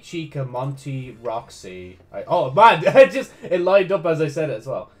Freddy, Chica, Monty, Roxy. Oh man, it lined up as I said it as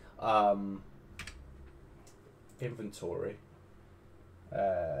well. Inventory.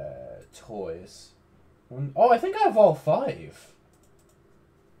 Toys. Oh, I think I have all 5.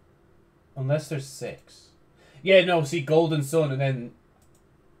 Unless there's 6. Yeah, no, see, Golden Sun and then...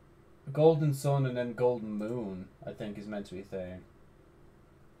 Golden Sun and then Golden Moon, I think, is meant to be a thing.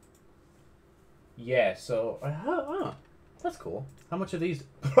 Yeah, so... that's cool. How much are these?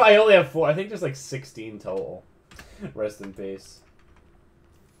 I only have 4. I think there's like 16 total. Rest in peace.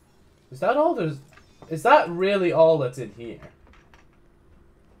 Is that all there's... Is that really all that's in here?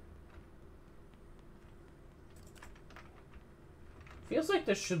 Feels like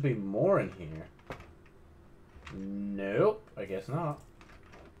there should be more in here. Nope. I guess not.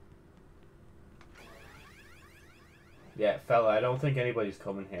 Yeah, fella, I don't think anybody's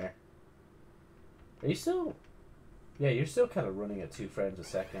coming here. Are you still... Yeah, you're still kind of running at 2 frames a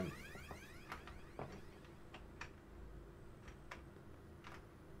second.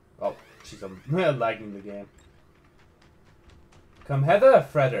 Oh, jeez, I'm lagging the game. Come hither,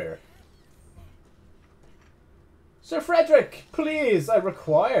 Fredder. Sir Frederick, please, I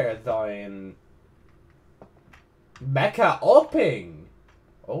require thine mecha upping.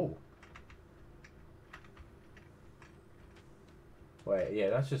 Oh. Wait, yeah,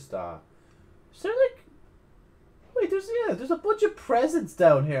 that's just, is there like... Wait, there's a bunch of presents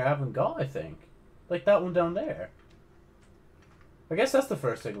down here I haven't got, I think. Like that one down there. I guess that's the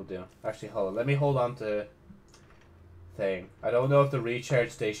first thing we'll do. Actually, hold on. Let me hold on to... thing. I don't know if the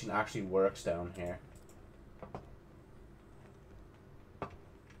recharge station actually works down here.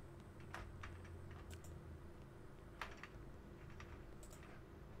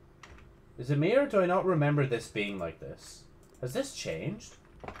 Is it me, or do I not remember this being like this? Has this changed?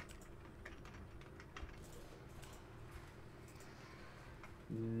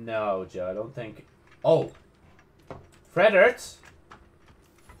 No, Joe, I don't think... Oh! Fredert!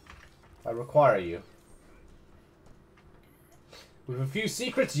 I require you. We have a few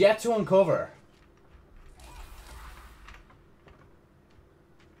secrets yet to uncover.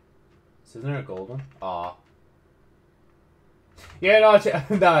 Isn't there a gold one? Aw. Yeah, no,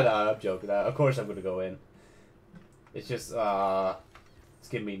 I'm joking. Of course I'm gonna go in. It's just, it's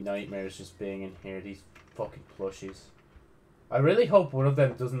giving me nightmares just being in here. These fucking plushies. I really hope one of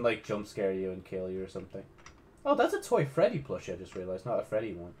them doesn't, like, jump scare you and kill you or something. Oh, that's a toy Freddy plushie, I just realized. Not a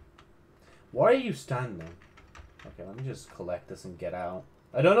Freddy one. Why are you standing? Okay, let me just collect this and get out.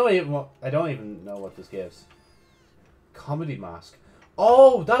 I don't even know what this gives. Comedy mask.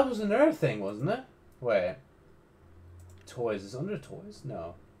 Oh, that was another thing, wasn't it? Wait. Toys. Is it under toys?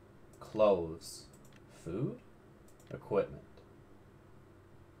 No. Clothes. Food? Equipment.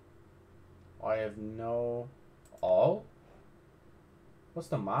 I have no... All? What's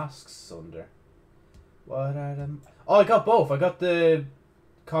the masks under? What are them? Oh, I got both. I got the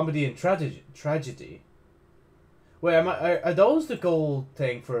comedy and tragedy. Wait, are those the gold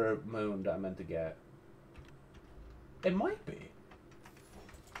thing for Moon that I meant to get? It might be.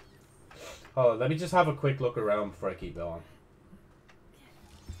 Oh, let me just have a quick look around before I keep going.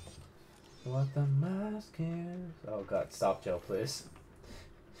 What the mask is? Oh god, stop, Joe, please.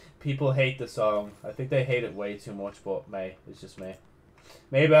 People hate the song. I think they hate it way too much, but it's just me.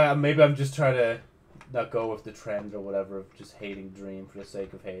 Maybe I'm just trying to not go with the trend or whatever of just hating Dream for the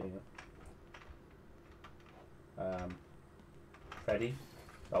sake of hating it. Freddy?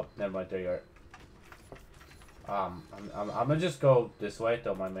 Oh, never mind, there you are. I'm gonna just go this way,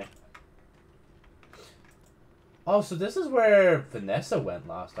 don't mind me. Oh, so this is where Vanessa went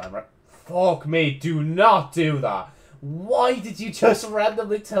last time, right? Fuck me, do not do that! Why did you just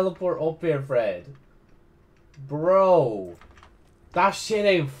randomly teleport up here, Fred? Bro. That shit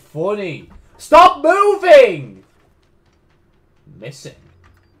ain't funny. Stop moving! Missing.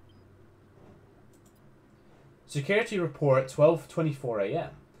 Security report 12:24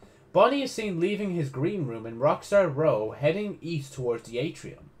 a.m. Bonnie is seen leaving his green room in Rockstar Row, heading east towards the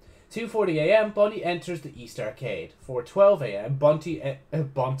atrium. 2:40 a.m. Bonnie enters the East Arcade. 4:12 a.m.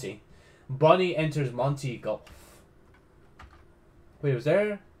 Bonnie enters Monty Golf. Wait, was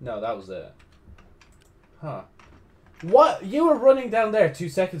there? No, that was it. Huh. What? You were running down there 2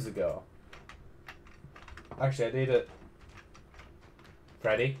 seconds ago. Actually, I need it.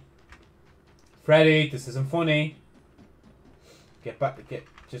 Freddy? Freddy, this isn't funny. Get back.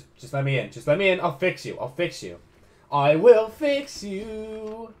 Just let me in. Just let me in. I'll fix you. I'll fix you. I will fix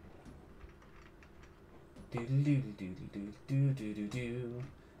you. Do do do do do do do do.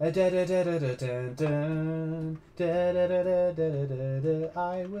 I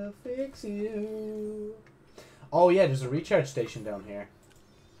will fix you. Oh yeah, there's a recharge station down here.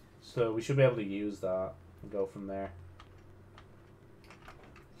 So we should be able to use that and go from there.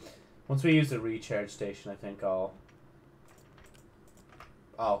 Once we use the recharge station, I think I'll...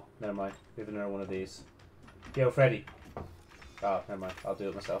 Oh, never mind. We have another one of these. Yo, Freddy. Oh, never mind. I'll do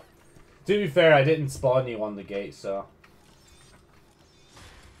it myself. To be fair, I didn't spawn you on the gate, so...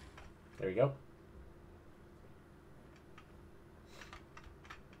 There we go.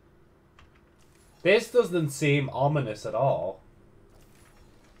 This doesn't seem ominous at all.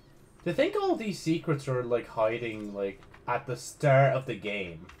 Do you think all these secrets are like hiding like at the start of the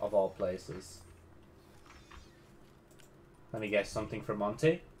game, of all places? Let me guess, something for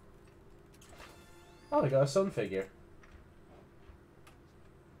Monty? Oh, we got a sun figure.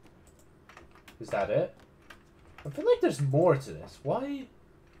 Is that it? I feel like there's more to this. Why?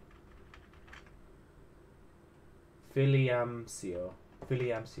 Filiamcio.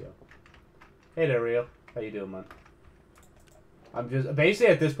 Hey there, Real. How you doing, man? I'm just...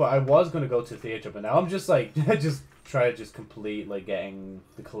 Basically, at this point, I was going to go to the theater, but now I'm just, like... just try to just complete, like, getting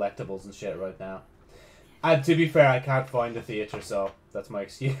the collectibles and shit right now. And to be fair, I can't find the theater, so that's my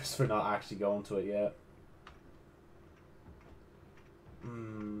excuse for not actually going to it yet.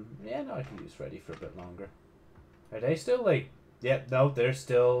 Yeah, no, I can use Freddy for a bit longer. Are they still, like... Yep, no, they're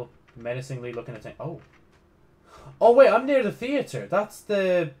still menacingly looking at... Oh. Oh, wait, I'm near the theater. That's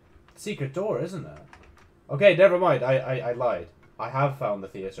the secret door, isn't it? Okay, never mind. I lied. I have found the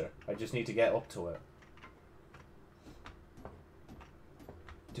theater. I just need to get up to it.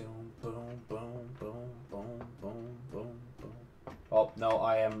 Boom, boom, boom, boom, boom, boom, boom, boom. Oh, no,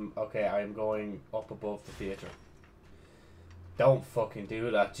 I am... Okay, I am going up above the theater. Don't fucking do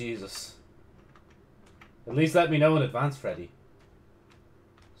that, Jesus. At least let me know in advance, Freddy.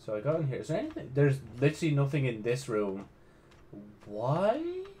 So I got in here. Is there anything? There's literally nothing in this room. Why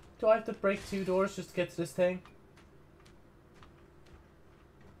do I have to break 2 doors just to get to this thing?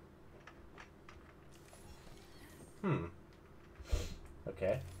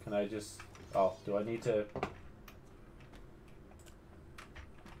 Okay. Can I just... Oh, do I need to...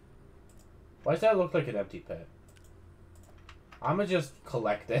 Why does that look like an empty pit? I'm gonna just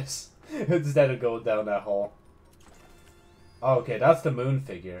collect this instead of going down that hole. Oh, okay, that's the moon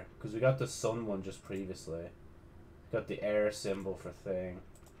figure. Because we got the sun one just previously. Got the air symbol for thing.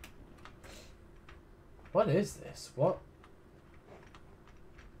 What is this? What?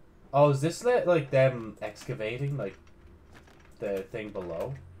 Oh, is this like them excavating like the thing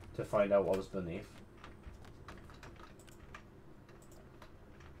below to find out what was beneath?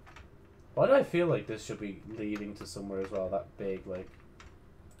 Why do I feel like this should be leading to somewhere as well? That big like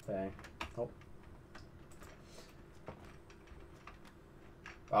thing. Oh.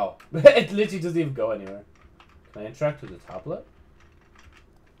 Oh, it literally doesn't even go anywhere. Can I interact with the tablet?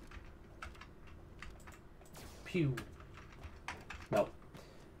 Pew. No.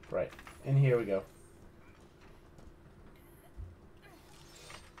 Right. In here we go.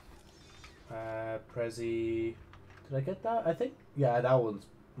 Prezi. Did I get that? I think. Yeah, that one's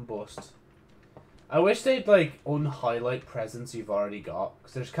bust. I wish they'd like unhighlight presents you've already got,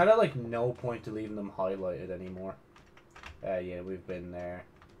 because there's kind of like no point to leaving them highlighted anymore. Yeah, we've been there.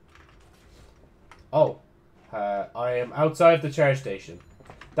 Oh, I am outside the charge station.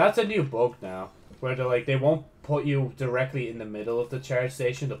 That's a new bug now, where they're like they won't put you directly in the middle of the charge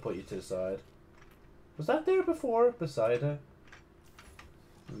station, they'll put you to the side. Was that there before, beside it?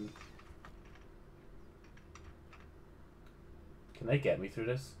 Can they get me through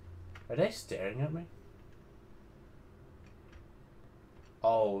this? Are they staring at me?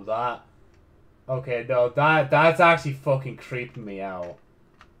 Oh, that... Okay, no, that's actually fucking creeping me out.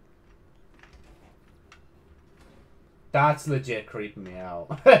 That's legit creeping me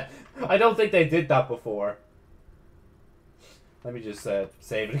out. I don't think they did that before. Let me just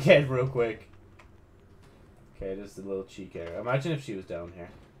save it again real quick. Okay, this is a little cheek area. Imagine if she was down here.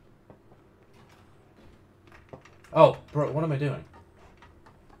 Oh, bro, what am I doing?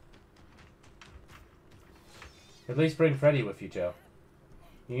 At least bring Freddy with you, Joe.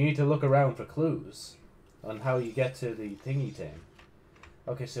 You need to look around for clues on how you get to the thingy thing.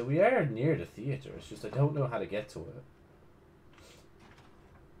 Okay, so we are near the theater. It's just I don't know how to get to it.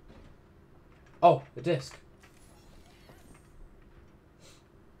 Oh, the disc.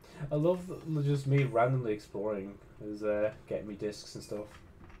 I love just me randomly exploring, is getting me discs and stuff.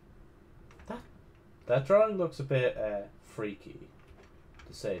 That drawing looks a bit freaky,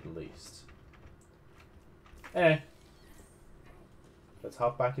 to say the least. Let's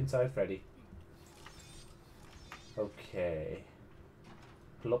hop back inside Freddy. Okay.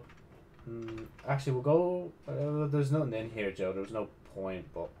 Plop. Actually, we'll go... there's nothing in here, Joe. There's no point,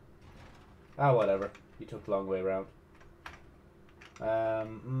 but... Ah, whatever. You took the long way around.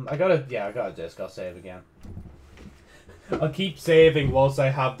 I got a disc. I'll save again. I'll keep saving whilst I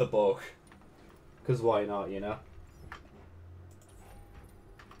have the book. Because why not, you know?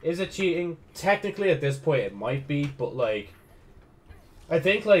 Is it cheating? Technically, at this point, it might be, but, like... I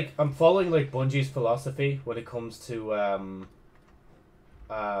think, like, I'm following, like, Bungie's philosophy when it comes to,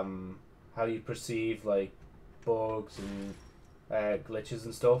 how you perceive, like, bugs and, glitches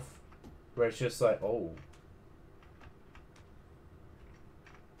and stuff. Where it's just like, oh.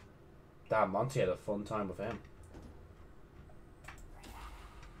 Damn, Monty had a fun time with him.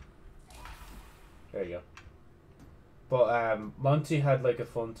 There you go. But, Monty had, like, a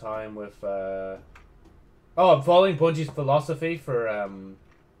fun time with, Oh, I'm following Bungie's philosophy for,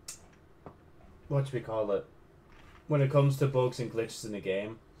 what should we call it? When it comes to bugs and glitches in the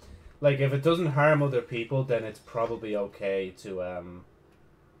game. Like, if it doesn't harm other people, then it's probably okay to,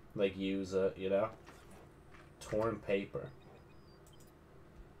 like, use it, you know? Torn paper.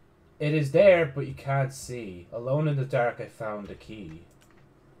 It is there, but you can't see. Alone in the dark, I found a key.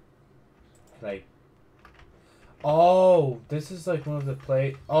 Like, oh, this is like one of the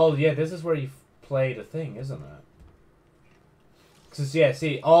play. Oh yeah, this is where you play the thing, isn't it? Cause yeah,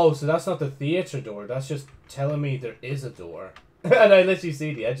 see, oh, so that's not the theater door. That's just telling me there is a door, and I literally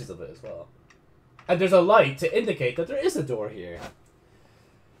see the edges of it as well. And there's a light to indicate that there is a door here.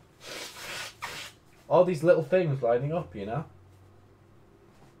 All these little things lining up, you know.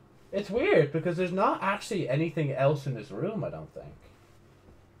 It's weird because there's not actually anything else in this room, I don't think.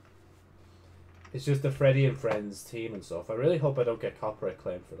 It's just the Freddy and Friends team and stuff. I really hope I don't get copyright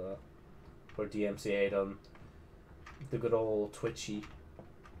claim for that. Or DMCA'd on the good old Twitchy.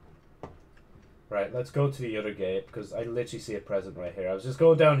 Right, let's go to the other gate because I literally see a present right here. I was just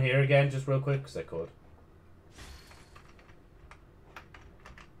going down here again just real quick because I could.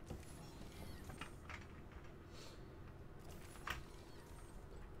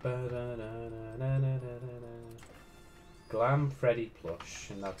 Glam Freddy plush,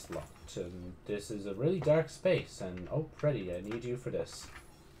 and that's locked. And this is a really dark space. And oh, Freddy, I need you for this.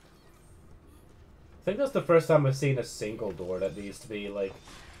 I think that's the first time I've seen a single door that needs to be like,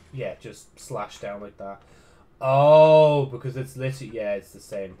 yeah, just slashed down like that. Oh, because it's literally, yeah, it's the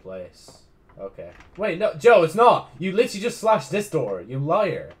same place. Okay. Wait, no, Joe, it's not. You literally just slashed this door. You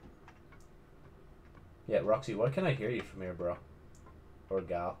liar. Yeah, Roxy, why can't I hear you from here, bro? Or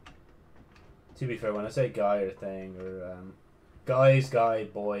gal. To be fair, when I say guy or thing, or guys, guy,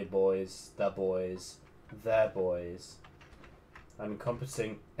 boy, boys, the boys, I'm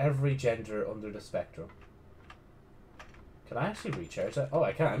encompassing every gender under the spectrum. Can I actually recharge that? Oh,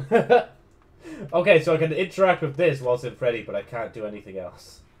 I can. Okay, so I can interact with this whilst in Freddy, but I can't do anything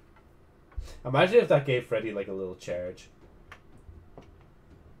else. Imagine if that gave Freddy like a little charge.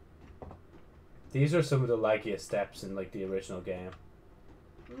 These are some of the laggiest steps in like the original game.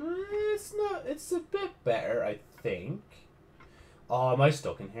 It's not. It's a bit better, I think. Oh, am I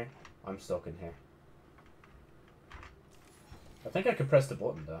stuck in here? I'm stuck in here. I think I can press the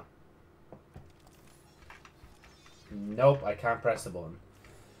button though. Nope, I can't press the button.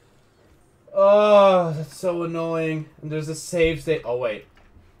 Oh, that's so annoying. And there's a save state. Oh, wait.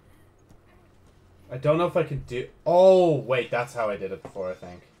 I don't know if I can do... Oh, wait, that's how I did it before, I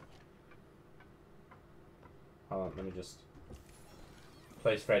think. Hold on, let me just...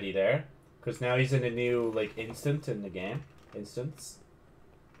 place Freddy there. Because now he's in a new, like, instant in the game. Instance.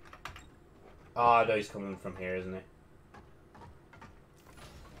 Ah, no, he's coming from here, isn't he?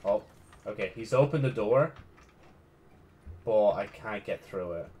 Oh, okay, he's opened the door. But I can't get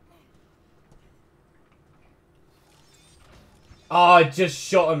through it. Oh, it just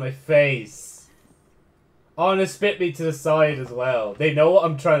shot on my face. Oh, and it spit me to the side as well. They know what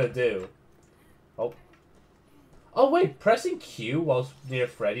I'm trying to do. Oh. Oh, wait. Pressing Q whilst near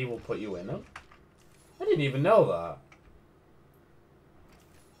Freddy will put you in him? I didn't even know that.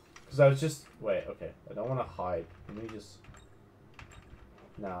 Because I was just... Wait, okay. I don't want to hide. Let me just...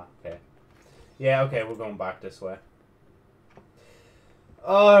 Nah, okay. Yeah, okay. We're going back this way.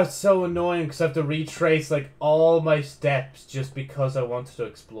 Oh, it's so annoying because I have to retrace like all my steps just because I wanted to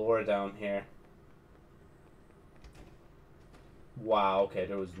explore down here. Wow, okay,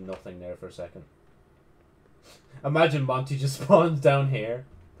 there was nothing there for a second. Imagine Monty just spawns down here.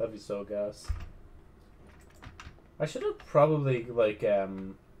 That'd be so gas. I should have probably like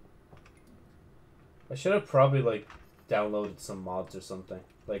downloaded some mods or something.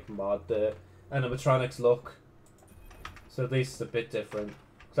 Like mod the animatronics look. So at least it's a bit different.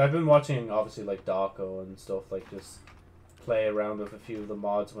 Because I've been watching, obviously, like, Darko and stuff, like, just play around with a few of the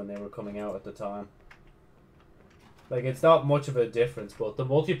mods when they were coming out at the time. Like, it's not much of a difference, but the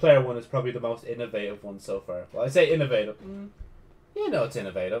multiplayer one is probably the most innovative one so far. Well, I say innovative. You know it's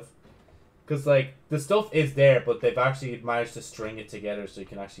innovative. Because, like, the stuff is there, but they've actually managed to string it together so you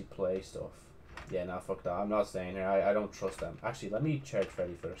can actually play stuff. Yeah, nah, fuck that. I'm not staying here. I don't trust them. Actually, let me charge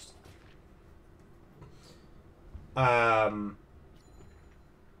Freddy first. Why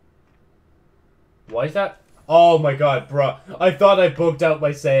is that? Oh my god, bro. I thought I bugged out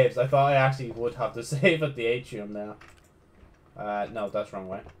my saves. I thought I actually would have to save at the atrium now. No, that's wrong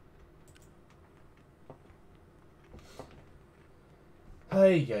way.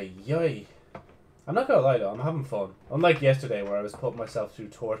 Hey, ay, ay. I'm not gonna lie though, I'm having fun. Unlike yesterday where I was putting myself through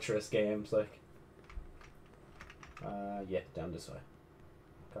torturous games, like... yeah, down this way.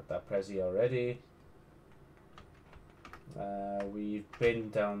 Got that Prezi already. We've been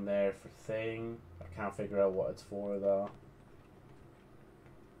down there for thing. I can't figure out what it's for though.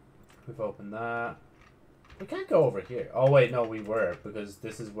 We've opened that. We can't go over here. Oh wait, no, we were, because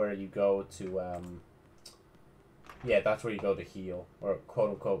this is where you go to yeah, that's where you go to heal, or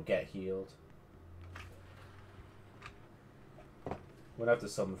quote unquote get healed. We'll have to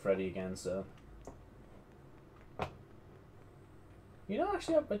summon Freddy again, so. You know,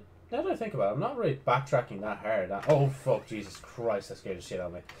 actually, now that I think about it, I'm not really backtracking that hard. Oh, fuck, Jesus Christ, that scared the shit out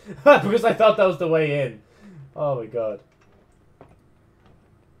of me. Because I thought that was the way in. Oh, my God.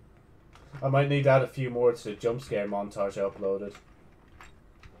 I might need to add a few more to the jump scare montage I uploaded.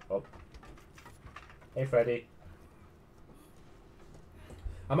 Oh. Hey, Freddy.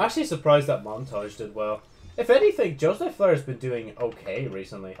 I'm actually surprised that montage did well. If anything, Joseph Flair's been doing okay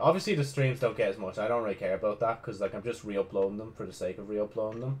recently. Obviously, the streams don't get as much. I don't really care about that, because, like, I'm just re-uploading them for the sake of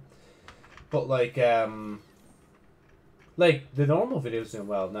re-uploading them. But, like, the normal videos doing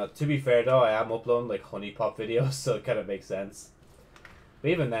well. Now, to be fair, though, I am uploading, like, honey pop videos, so it kind of makes sense.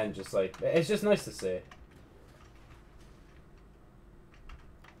 But even then, just, like, it's just nice to see.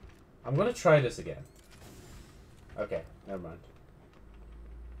 I'm gonna try this again. Okay, never mind.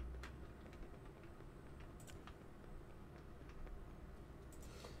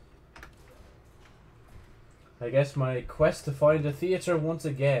 I guess my quest to find a theater once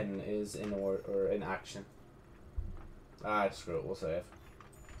again is in in action. Ah, screw it, we'll save.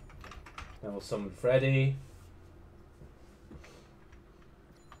 Then we'll summon Freddy.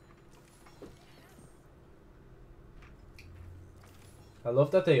 I love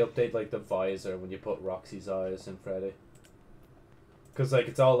that they update like the visor when you put Roxy's eyes in Freddy. Cause like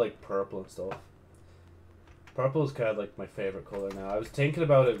it's all like purple and stuff. Purple is kind of like my favorite color now. I was thinking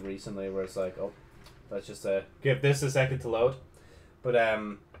about it recently where it's like, oh, let's just give this a second to load. But I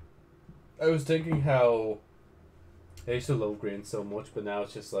was thinking how I used to love green so much, but now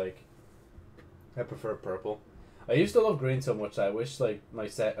it's just like I prefer purple. I used to love green so much I wish like my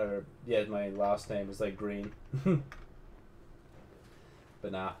my last name was like Green.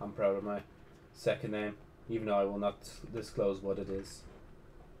 But nah, I'm proud of my second name, even though I will not disclose what it is.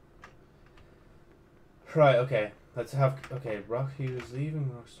 Right, okay. Let's have... Okay, Rocky was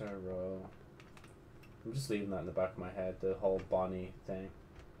leaving Rockstar Row. I'm just leaving that in the back of my head, the whole Bonnie thing.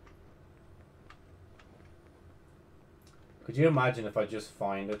 Could you imagine if I just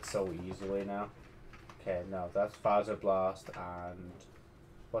find it so easily now? Okay, no, that's Phaser Blast and...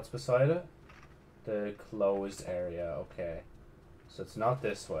 What's beside it? The closed area, okay. So it's not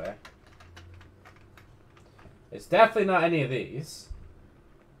this way. It's definitely not any of these.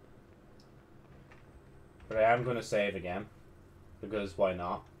 But I am going to save again. Because why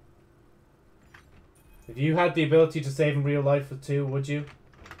not? If you had the ability to save in real life with 2, would you?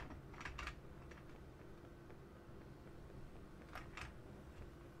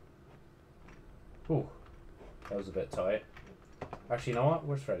 Ooh. That was a bit tight. Actually, you know what?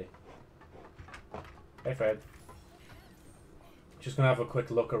 Where's Freddy? Hey, Fred. Just going to have a quick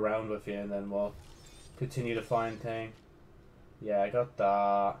look around with you and then we'll continue to find thing. Yeah, I got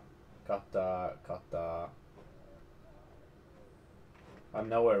that. Got that. Got that. I'm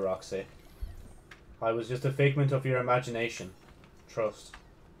nowhere, Roxy. I was just a figment of your imagination. Trust.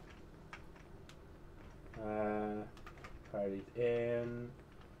 Party in.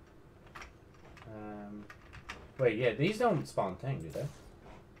 Wait, yeah, these don't spawn thing, do they?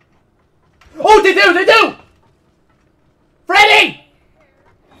 Oh, they do! They do! Freddy!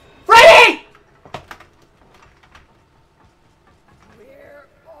 Freddy!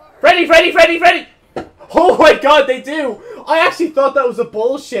 Freddy, Freddy, Freddy, Freddy! Oh my god, they do! I actually thought that was a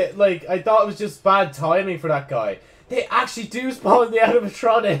bullshit. Like, I thought it was just bad timing for that guy. They actually do spawn the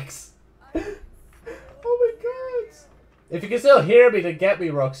animatronics. Oh my god. If you can still hear me, then get me,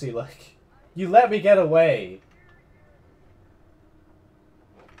 Roxy. Like, you let me get away.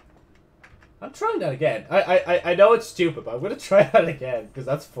 I'm trying that again. I know it's stupid, but I'm going to try that again. Because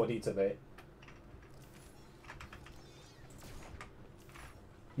that's funny to me.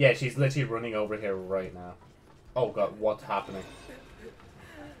 Yeah, she's literally running over here right now. Oh god, what's happening?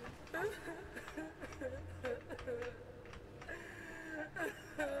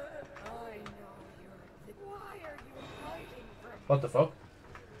 What the fuck?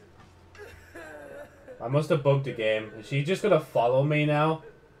 I must have bugged the game. Is she just gonna follow me now?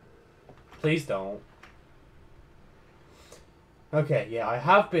 Please don't. Okay, yeah, I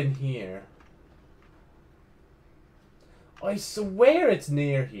have been here. I swear it's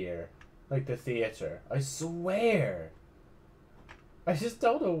near here. Like the theater. I swear. I just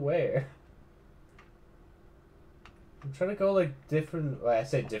don't know where. I'm trying to go like different... Well, I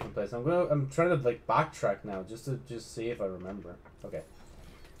say different place. I'm trying to like backtrack now just to see if I remember. Okay.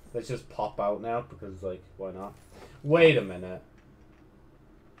 Let's just pop out now because like, why not? Wait a minute.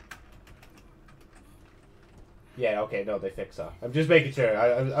 Yeah, okay, no, they fixed that. I'm just making sure.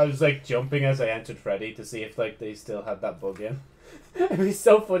 I was like jumping as I entered Freddy to see if like they still had that bug in. It'd be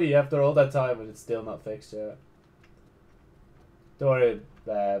so funny after all that time and it's still not fixed yet. Don't worry,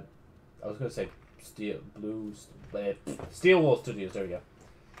 I was gonna say Steel Wall Studios, there we go.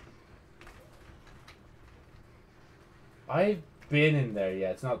 I've been in there,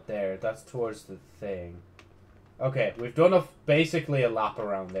 yeah, it's not there. That's towards the thing. Okay, we've done basically a lap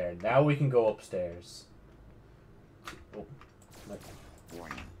around there. Now we can go upstairs. Oh.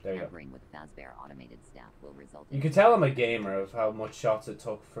 Warning. There you go. Tampering with Fazbear automated staff will result in... You can tell I'm a gamer of how much shots it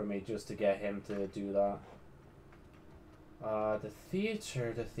took for me just to get him to do that. The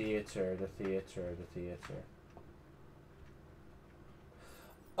theater.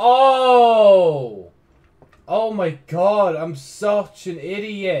 Oh! Oh my god, I'm such an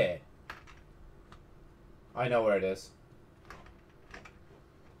idiot. I know where it is.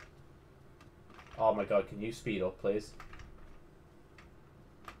 Oh my god, can you speed up, please?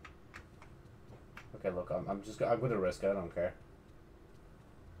 Okay, look, I'm gonna risk it, I don't care.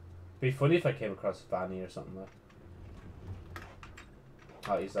 Be funny if I came across Vanny or something like.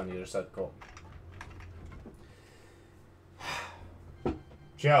 Oh, he's on the other side, cool.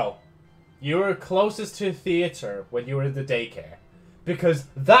 Joe, you were closest to theater when you were in the daycare. Because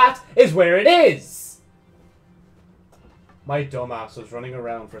that is where it is! My dumbass was running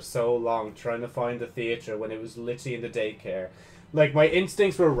around for so long trying to find the theater when it was literally in the daycare. Like, my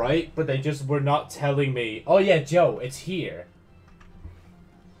instincts were right, but they just were not telling me, oh yeah, Joe, it's here.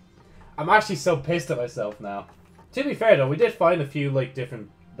 I'm actually so pissed at myself now. To be fair though, we did find a few like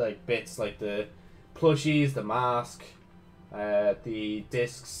different like bits, like the plushies, the mask, the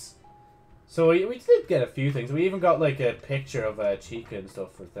discs. So we did get a few things. We even got like a picture of Chica and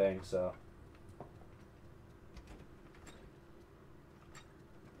stuff for things, so.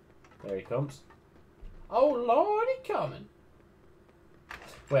 There he comes. Oh lordy coming.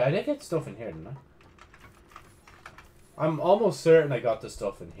 Wait, I did get stuff in here, didn't I? I'm almost certain I got the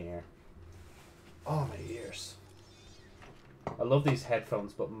stuff in here. Oh, my ears. I love these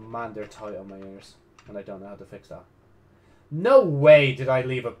headphones, but man, they're tight on my ears. And I don't know how to fix that. No way did I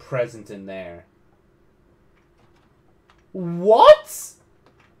leave a present in there. What?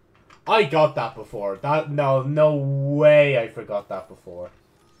 I got that before. No way I forgot that before.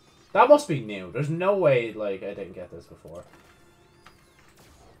 That must be new. There's no way, like, I didn't get this before.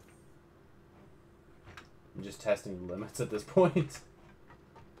 I'm just testing the limits at this point.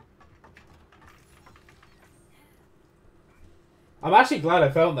 I'm actually glad I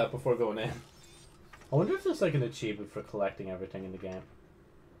found that before going in. I wonder if there's like an achievement for collecting everything in the game.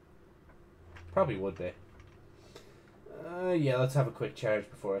 Probably would be. Yeah, let's have a quick charge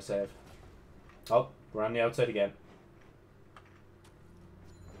before I save. Oh, we're on the outside again.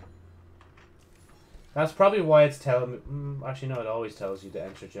 That's probably why it's telling me... actually, no, it always tells you to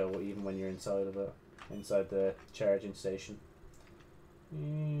enter Joe, even when you're inside of it. Inside the charging station.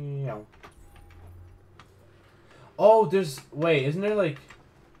 Yeah. Oh, there's... Wait, isn't there like...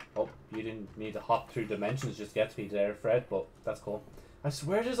 Oh, you didn't need to hop through dimensions just to get to me there, Fred, but that's cool. I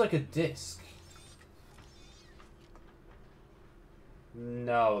swear there's like a disc.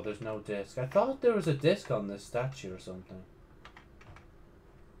 No, there's no disc. I thought there was a disc on this statue or something.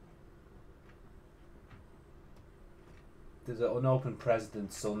 There's an unopened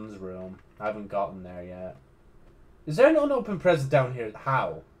President Son's room. I haven't gotten there yet. Is there an unopened present down here?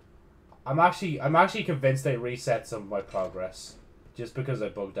 How? I'm actually convinced they reset some of my progress. Just because I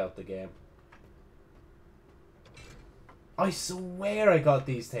bugged out the game. I swear I got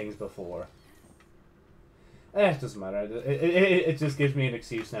these things before. It doesn't matter. It just gives me an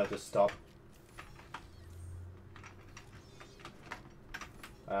excuse now to stop.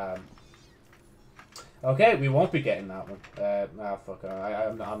 Okay, we won't be getting that one. Fuck.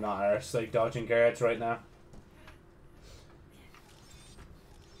 I'm not arsed, like dodging guards right now.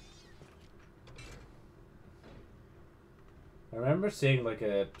 I remember seeing like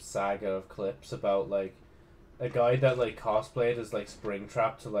a saga of clips about like a guy that like cosplayed as like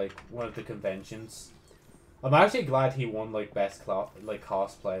Springtrap to like one of the conventions. I'm actually glad he won like best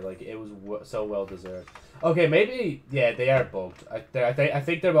cosplay. Like it was so well deserved. Okay, maybe yeah, they are bugged. I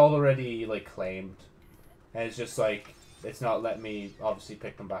think they're already like claimed, and it's just like it's not letting me obviously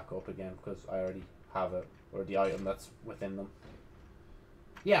pick them back up again because I already have it or the item that's within them.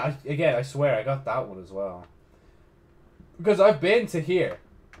 Yeah, again, I swear I got that one as well. Because I've been to here.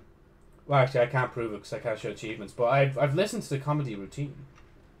 Well, actually, I can't prove it because I can't show achievements. But I've listened to the comedy routine.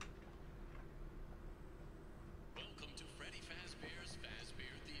 Welcome to Freddy Fazbear's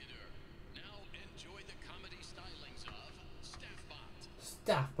Fazbear Theater. Now enjoy the comedy stylings of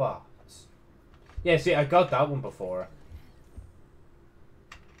Staffbot. Staffbot. Yeah, see, I got that one before.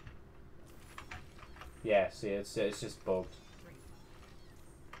 Yeah, see, it's just bugged.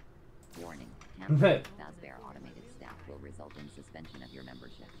 Warning. Tampering with Fazbear automated staff will result in suspension of your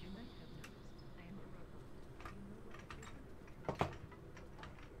membership.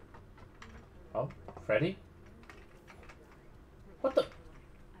 Oh, Freddy? What the?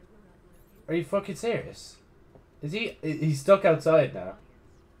 Are you fucking serious? Is he? He's stuck outside now.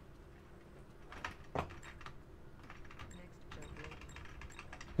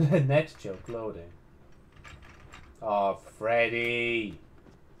 Next joke loading. Oh, Freddy.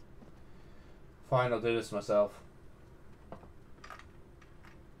 Fine, I'll do this myself.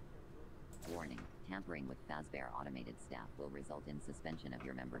 Warning. Tampering with Fazbear automated staff will result in suspension of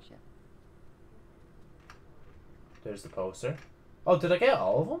your membership. There's the poster. Oh, did I get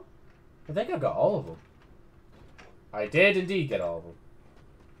all of them? I think I got all of them. I did indeed get all of them.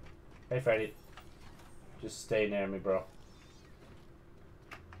 Hey, Freddy. Just stay near me, bro.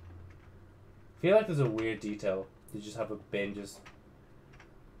 I feel like there's a weird detail. You just have a bin just...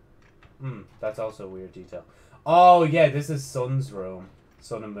 that's also a weird detail. Oh, yeah, this is Sun's room.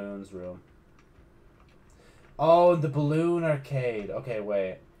 Sun and Moon's room. Oh, the balloon arcade. Okay,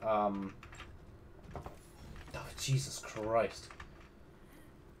 wait. Oh, Jesus Christ.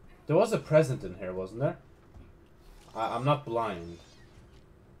 There was a present in here, wasn't there? I'm not blind.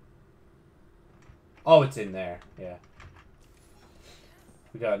 Oh, it's in there. Yeah.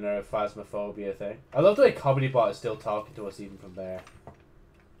 We got another phasmophobia thing. I love the way Comedy Bot is still talking to us even from there.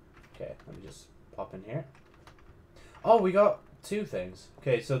 Okay, let me just pop in here. Oh, we got two things.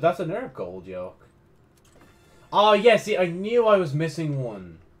 Okay, so that's another gold yoke. Oh, yeah, see, I knew I was missing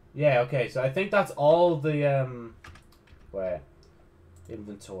one. Yeah, okay, so I think that's all the, wait.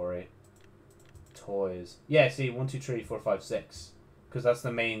 Inventory. Toys. Yeah, see, 1, 2, 3, 4, 5, 6. Because that's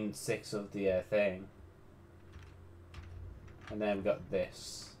the main 6 of the, thing. And then we got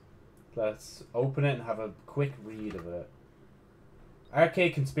this. Let's open it and have a quick read of it.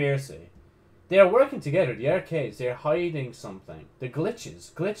 Arcade Conspiracy. They are working together, the arcades. They are hiding something. The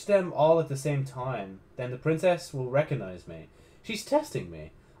glitches. Glitch them all at the same time. Then the princess will recognize me. She's testing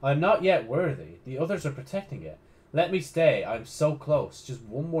me. I'm not yet worthy. The others are protecting it. Let me stay. I'm so close. Just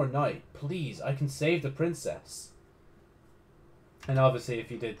one more night. Please, I can save the princess. And obviously, if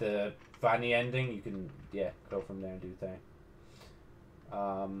you did the Vanny ending, you can, yeah, go from there and do thing.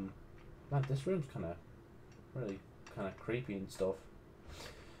 Man, this room's really kind of creepy and stuff.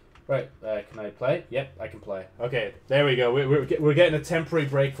 Right, can I play? Yep, I can play. Okay, there we go. We're getting a temporary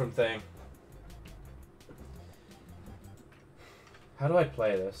break from thing. How do I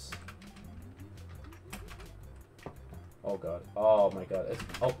play this? Oh god. Oh my god.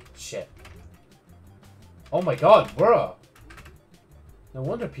 Oh, shit. Oh my god, bruh! No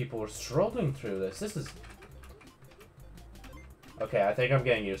wonder people were struggling through this. This is... Okay, I think I'm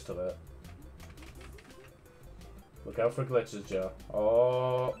getting used to it. Look out for glitches, Joe.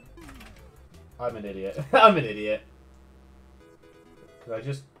 Oh... I'm an idiot. I'm an idiot. Could I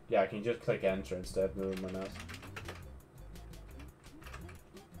just... Yeah, I can just click enter instead of moving my mouse.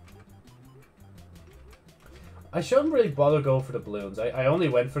 I shouldn't really bother going for the balloons. I only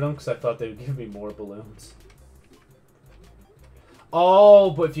went for them because I thought they would give me more balloons. Oh,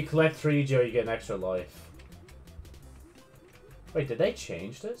 but if you collect 3, Joe, you get an extra life. Wait, did they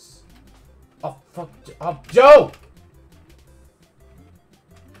change this? Oh, fuck. Oh, Joe!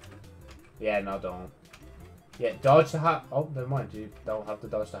 Yeah, no, don't. Yeah, dodge the hat. Oh, never mind. You don't have to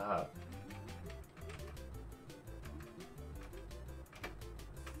dodge the hat.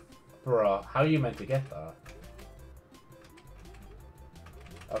 Bruh, how are you meant to get that?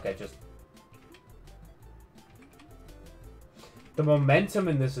 Okay, just... The momentum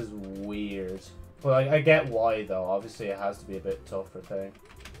in this is weird. But I get why, though. Obviously, it has to be a bit tougher thing.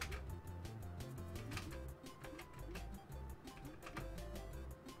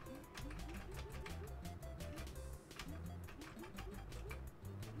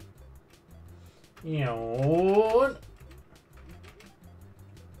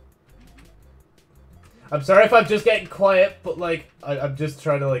 I'm sorry if I'm just getting quiet, but like I'm just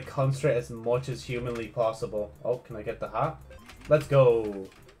trying to like concentrate as much as humanly possible. Oh, can I get the hat? Let's go.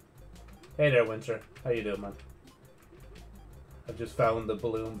 Hey there, Winter. How you doing, man? I've just found the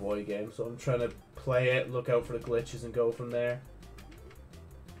Balloon Boy game, so I'm trying to play it, look out for the glitches, and go from there.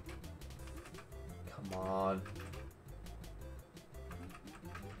 Come on.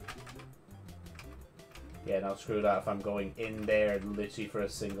 Yeah, now screw that if I'm going in there literally for a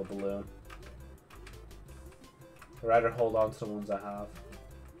single balloon. I'd rather hold on to the ones I have.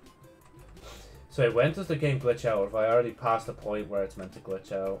 So when does the game glitch out? Or have I already passed the point where it's meant to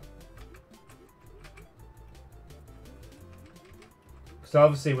glitch out? Because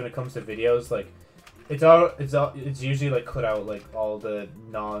obviously when it comes to videos, like it's usually like cut out like all the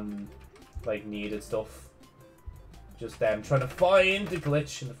needed stuff. Just them trying to find the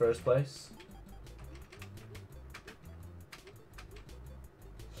glitch in the first place.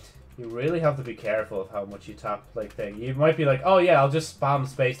 You really have to be careful of how much you tap, like, thing. You might be like, oh yeah, I'll just spam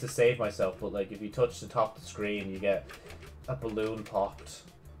space to save myself, but like, if you touch the top of the screen, you get a balloon popped.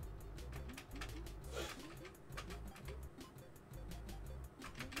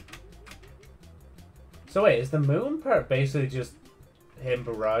 So wait, is the moon part basically just him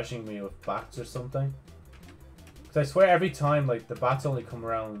barraging me with bats or something? Because I swear every time, like, the bats only come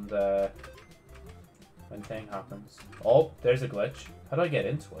around when thing happens. Oh, there's a glitch. How do I get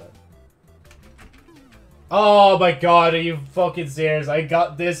into it? Oh my god, are you fucking serious? I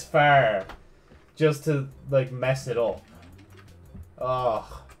got this far just to, like, mess it up.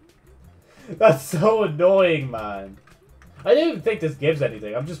 Oh. That's so annoying, man. I didn't even think this gives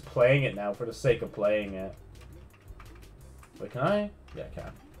anything. I'm just playing it now for the sake of playing it. Wait, can I? Yeah, I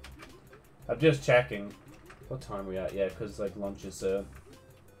can. I'm just checking. What time are we at? Yeah, because, like, lunch is soon.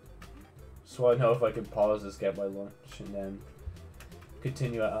 So I know if I can pause this, get my lunch, and then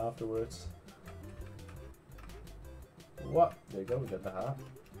continue it afterwards. What? There you go, we got the hat.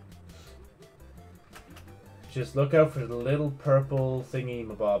 Just look out for the little purple thingy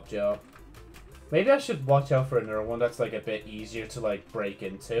mabob, Joe. Maybe I should watch out for another one that's like a bit easier to like break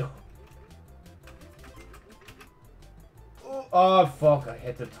into. Oh fuck, I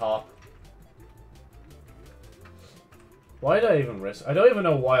hit the top. Why did I even risk? I don't even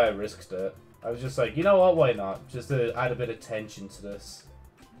know why I risked it. I was just like, you know what, why not? Just to add a bit of tension to this.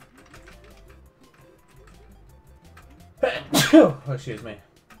 Oh, excuse me.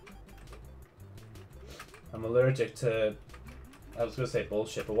 I'm allergic to... I was gonna say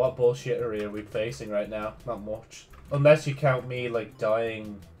bullshit, but what bullshittery are we facing right now? Not much. Unless you count me, like,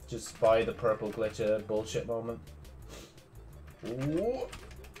 dying just by the purple glitch bullshit moment. Ooh.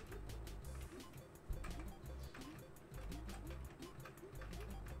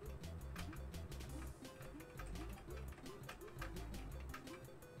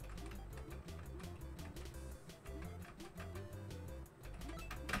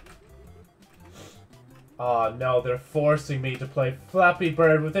 Oh no, they're forcing me to play Flappy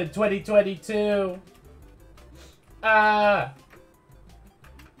Bird within 2022! Ah!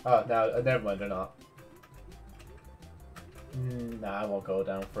 Oh, no, never mind, they're not. Nah, I won't go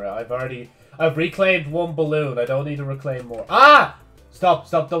down for it. I've reclaimed one balloon. I don't need to reclaim more. Ah! Stop,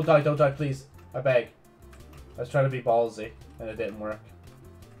 don't die, please. I beg. I was trying to be ballsy, and it didn't work.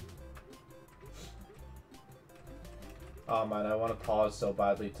 Oh man, I want to pause so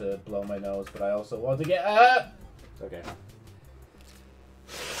badly to blow my nose, but I also want to get... Okay.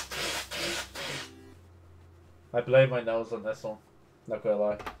 I blame my nose on this one. Not gonna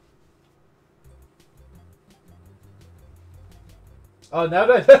lie. Oh, now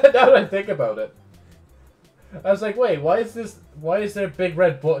that I think about it, I was like, wait, why is there a big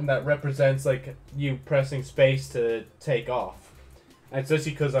red button that represents like you pressing space to take off? And it's just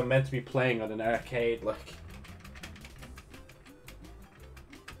because I'm meant to be playing on an arcade, like.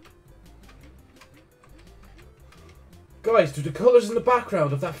 Guys, do the colours in the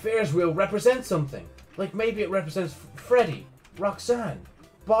background of that Ferris wheel represent something? Like maybe it represents Freddy, Roxanne,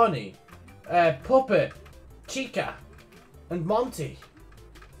 Bonnie, Puppet, Chica, and Monty.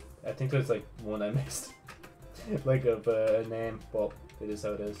 I think there's like one I missed. Like of a name, but it is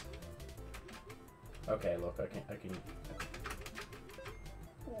how it is. Okay, look, I can.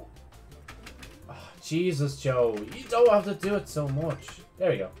 Oh, Jesus, Joe, you don't have to do it so much. There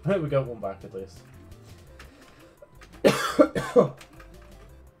we go. We got one back at least.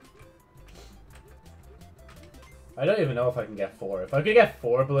 I don't even know if I can get 4. If I could get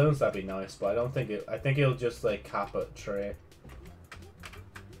 4 balloons, that'd be nice, but I don't think it. I think it'll just like cap at 3.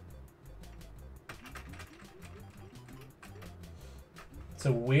 It's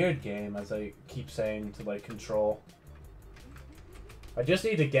a weird game, as I keep saying, to like control. I just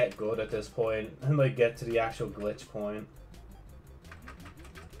need to get good at this point and like get to the actual glitch point.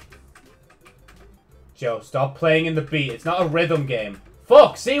 Joe, stop playing in the beat. It's not a rhythm game.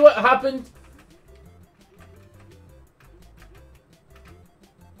 Fuck! See what happened?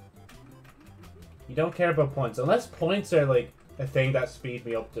 You don't care about points. Unless points are like a thing that speed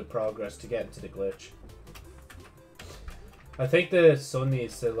me up the progress to get into the glitch. I think the sun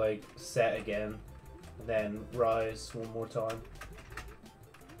needs to like set again and then rise one more time.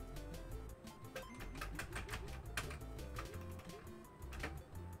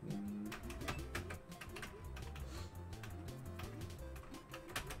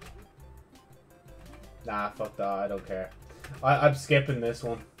 Nah, fuck that. I don't care. I'm skipping this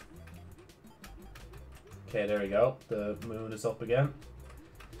one. Okay, there we go. The moon is up again.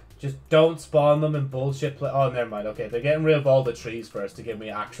 Just don't spawn them in bullshit oh, never mind. Okay, they're getting rid of all the trees first to give me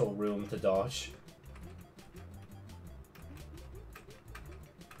actual room to dodge.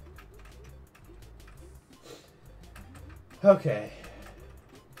 Okay.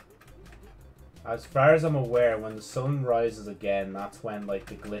 As far as I'm aware, when the sun rises again, that's when like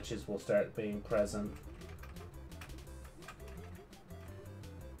the glitches will start being present.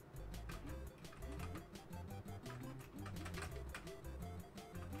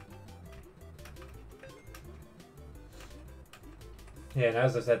 Yeah, and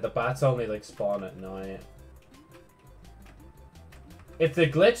as I said, the bats only like spawn at night. If the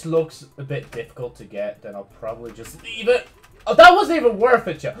glitch looks a bit difficult to get, then I'll probably just leave it. Oh, that wasn't even worth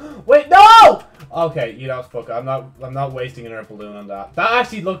it, Joe. Wait, no! Okay, you know, fuck. I'm not wasting another balloon on that. That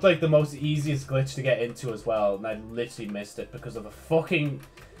actually looked like the most easiest glitch to get into as well, and I literally missed it because of a fucking,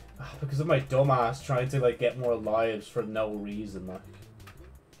 because of my dumbass trying to like get more lives for no reason, like.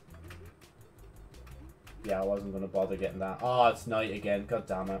 Yeah, I wasn't gonna bother getting that. Oh, it's night again. God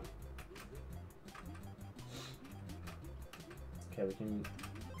damn it. Okay, we can.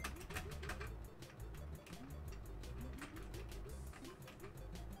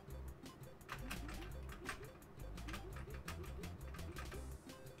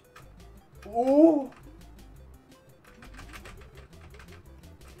 Ooh!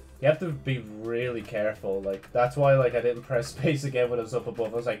 You have to be really careful, like, that's why, like, I didn't press space again when I was up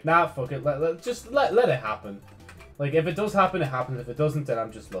above. I was like, nah, fuck it, just let it happen. Like, if it does happen, it happens. If it doesn't, then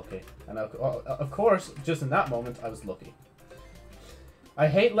I'm just lucky. And, of course, just in that moment, I was lucky. I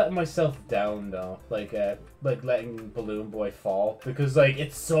hate letting myself down, though, like letting Balloon Boy fall, because, like,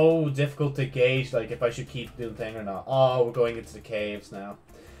 it's so difficult to gauge, like, if I should keep doing the thing or not. Oh, we're going into the caves now.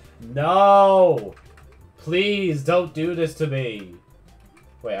 No! Please, don't do this to me.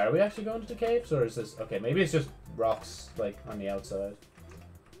 Wait, are we actually going to the caves, or is this... Okay, maybe it's just rocks, like, on the outside.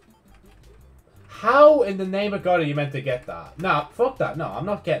 How in the name of God are you meant to get that? Nah, fuck that. No, I'm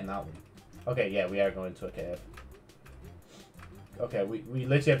not getting that one. Okay, yeah, we are going to a cave. Okay, we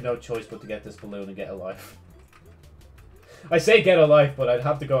literally have no choice but to get this balloon and get a life. I say get a life, but I'd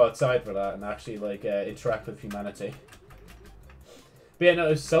have to go outside for that and actually, like, interact with humanity. But yeah,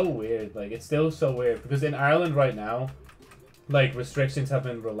 no, it's so weird. Like, it's still so weird. Because in Ireland right now, like, restrictions have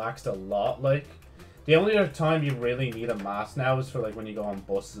been relaxed a lot. Like, the only other time you really need a mask now is for, like, when you go on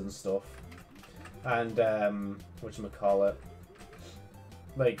buses and stuff. And, whatchamacallit.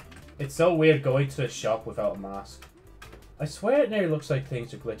 Like, it's so weird going to a shop without a mask. I swear it nearly looks like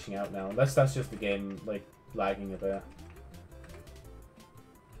things are glitching out now. Unless that's just the game, like, lagging a bit.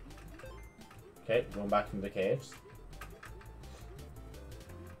 Okay, going back into the caves.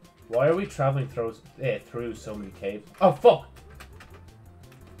 Why are we traveling through so many caves? Oh, fuck!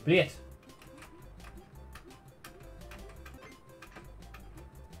 Bleat.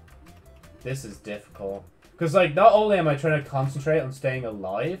 This is difficult. Because, like, not only am I trying to concentrate on staying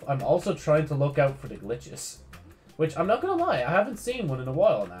alive, I'm also trying to look out for the glitches. Which, I'm not gonna lie, I haven't seen one in a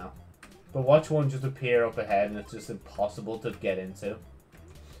while now. But watch one just appear up ahead and it's just impossible to get into.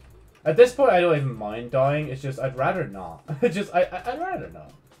 At this point, I don't even mind dying. It's just, I'd rather not. I'd rather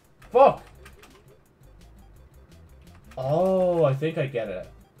not. Fuck! Oh, I think I get it.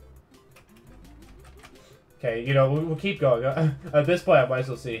 Okay, you know, we'll keep going. At this point, I might as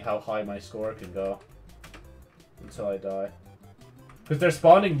well see how high my score can go. Until I die. Because they're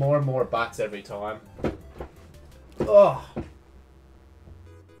spawning more and more bats every time. Ugh.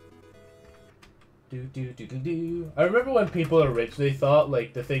 I remember when people originally thought,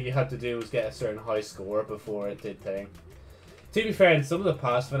 like, the thing you had to do was get a certain high score before it did thing. To be fair, in some of the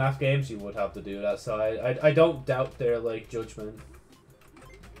past FNAF games, you would have to do that, so I don't doubt their, like, judgment.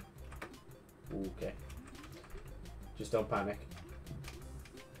 Okay. Just don't panic.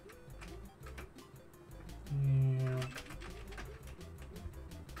 Yeah.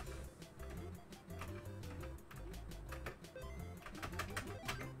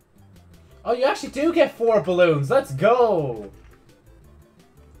 Oh, you actually do get 4 balloons. Let's go.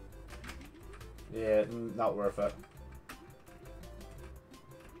 Yeah, not worth it.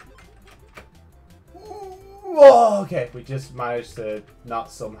 Whoa, okay, we just managed to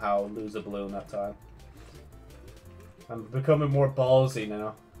not somehow lose a balloon that time. I'm becoming more ballsy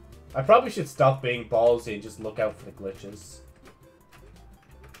now. I probably should stop being ballsy and just look out for the glitches.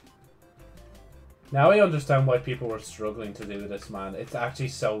 Now I understand why people were struggling to do this, man. It's actually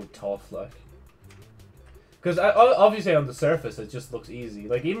so tough, like. Because obviously on the surface it just looks easy.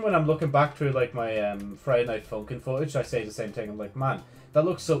 Like, even when I'm looking back through, like, my Friday Night Funkin' footage, I say the same thing. I'm like, man, that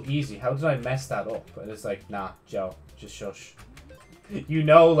looks so easy. How did I mess that up? And it's like, nah, Joe, just shush. You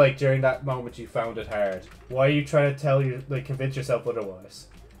know, like, during that moment you found it hard. Why are you trying to convince yourself otherwise?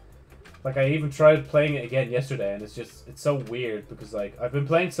 Like, I even tried playing it again yesterday, and it's so weird, because, like, I've been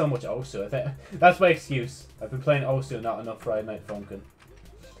playing so much Osu. I think that's my excuse. I've been playing Osu, not enough Friday Night Funkin'.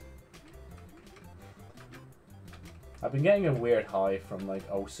 I've been getting a weird high from, like,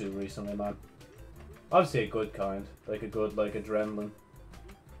 Osu recently, man. Obviously a good kind. Like, a good, like, adrenaline.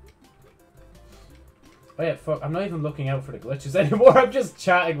 Oh yeah, fuck, I'm not even looking out for the glitches anymore. I'm just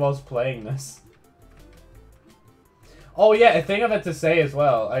chatting whilst playing this. Oh yeah, a thing I meant to say as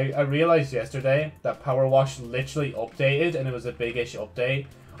well. I realized yesterday that Power Wash literally updated, and it was a big-ish update.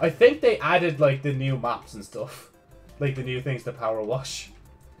 I think they added, like, the new maps and stuff. Like, the new things to Power Wash.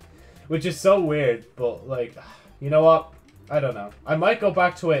 Which is so weird, but, like, you know what? I don't know. I might go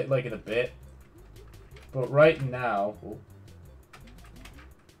back to it, like, in a bit. But right now... Oh.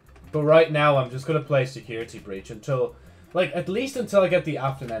 But right now, I'm just going to play Security Breach until... Like, at least until I get the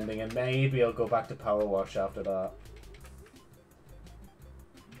Afton ending, and maybe I'll go back to Power Wash after that.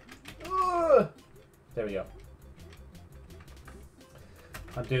 There we go.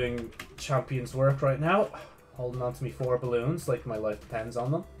 I'm doing champion's work right now. Holding on to me 4 balloons, like my life depends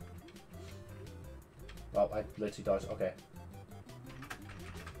on them. Oh, I literally dodged. Okay.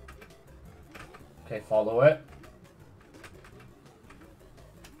 Okay, follow it.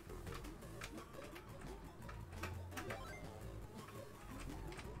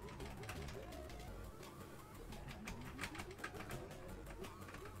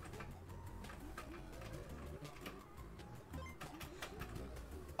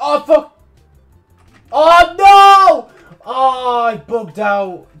 Oh, fuck! Oh, no! Oh, I bugged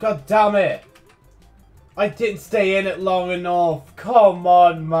out. God damn it. I didn't stay in it long enough. Come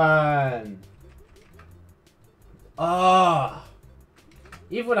on, man. Ah.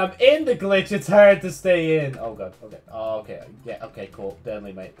 Even when I'm in the glitch, it's hard to stay in. Oh, God. Okay. Oh, okay. Yeah, okay, cool.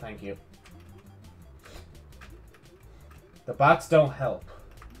 Deadly, mate. Thank you. The bats don't help.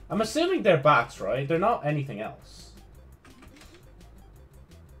 I'm assuming they're bats, right? They're not anything else.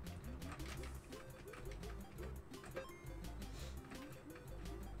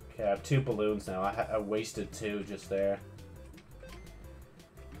 Okay, I have 2 balloons now. I wasted 2 just there.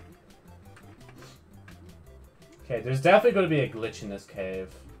 Okay, there's definitely going to be a glitch in this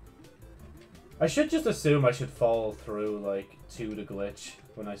cave. I should just assume I should follow through, like, to the glitch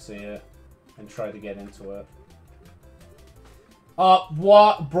when I see it. And try to get into it.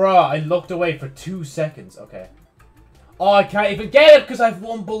 What? Bruh, I looked away for 2 seconds. Okay. Oh, I can't even get it because I have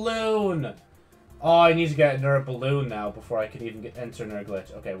 1 balloon. Oh, I need to get another balloon now before I can even enter another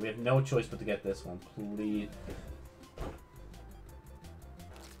glitch. Okay, we have no choice but to get this one. Please.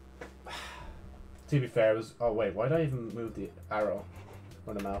 To be fair, it was... Oh, wait. Why did I even move the arrow?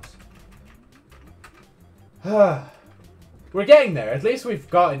 Or the mouse? We're getting there. At least we've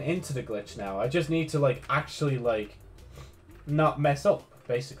gotten into the glitch now. I just need to, like, actually, like, not mess up,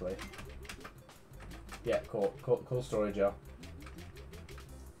 basically. Yeah, cool. Cool story, Joe.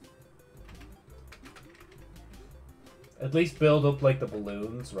 At least build up, like, the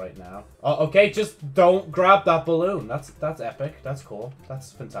balloons right now. Oh, okay, just don't grab that balloon. That's epic. That's cool.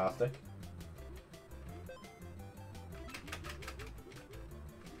 That's fantastic.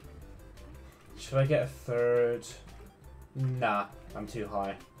 Should I get a third? Nah, I'm too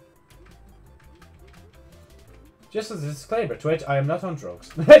high. Just as a disclaimer, Twitch, I am not on drugs.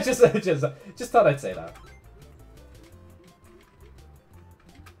 just thought I'd say that.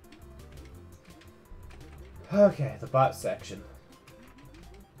 Okay, the bat section.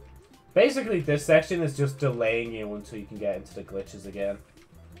 Basically, this section is just delaying you until you can get into the glitches again.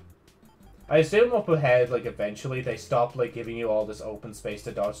 I assume up ahead, like, eventually they stop, like, giving you all this open space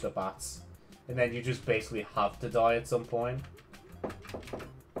to dodge the bats. And then you just basically have to die at some point.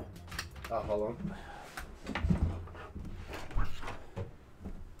 Oh, hold on.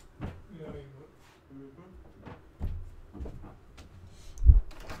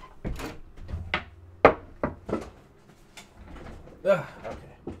 Okay.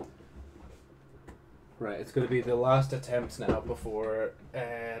 Right, it's going to be the last attempt now before...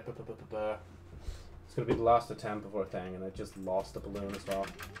 It's going to be the last attempt before thing, and I just lost the balloon as well.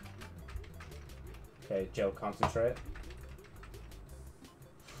 Okay, Joe, concentrate.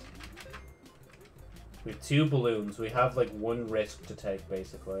 We have 2 balloons. We have, like, 1 risk to take,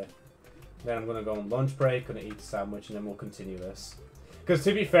 basically. Then I'm going to go on lunch break, going to eat a sandwich, and then we'll continue this. Because,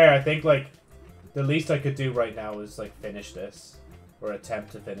 to be fair, I think, like, the least I could do right now is, like, finish this. Or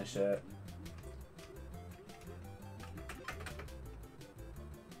attempt to finish it.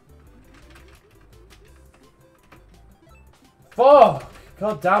 Fuck!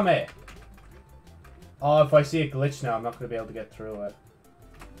 God damn it! Oh, if I see a glitch now, I'm not going to be able to get through it.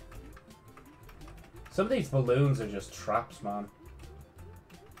 Some of these balloons are just traps, man.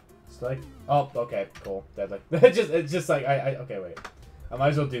 It's like... Oh, okay, cool. Deadly. It's just like... Okay, wait. I might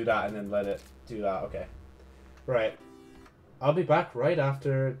as well do that and then let it do that. Okay. Right. I'll be back right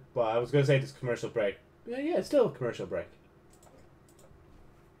after... Well, I was going to say this commercial break. Yeah, it's still a commercial break.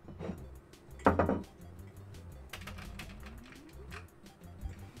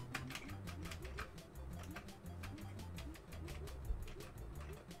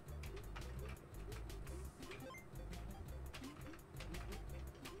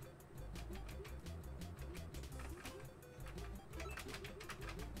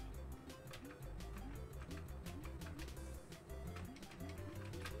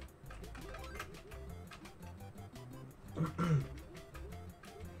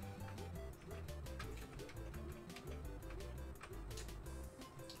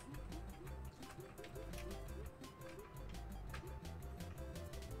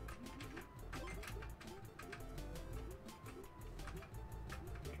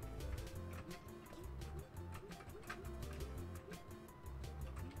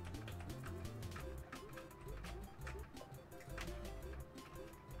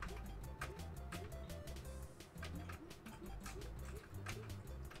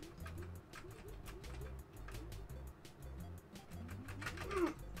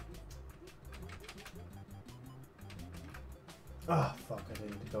 Ah, fuck, I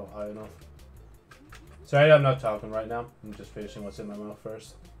didn't go high enough. Sorry, I'm not talking right now. I'm just finishing what's in my mouth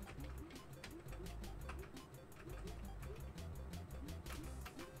first.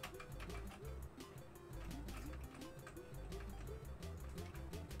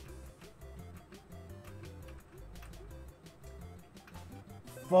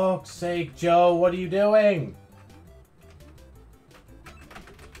 Fuck's sake, Joe, what are you doing?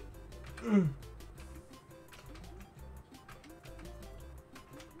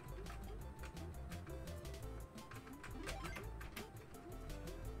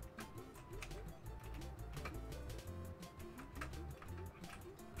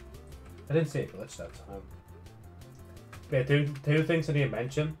 I didn't see a glitch that time. Okay, two things I need to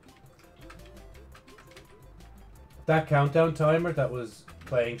mention. That countdown timer that was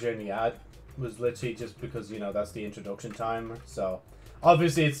playing during the ad was literally just because, you know, that's the introduction timer. So,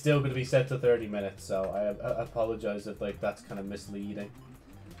 obviously it's still going to be set to 30 minutes. So, I apologize if, like, that's kind of misleading.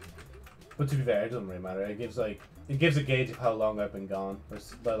 But to be fair, it doesn't really matter. It gives, like, it gives a gauge of how long I've been gone. Or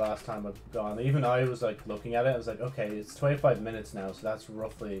the last time I've gone. Even I was, like, looking at it. I was like, okay, it's 25 minutes now. So, that's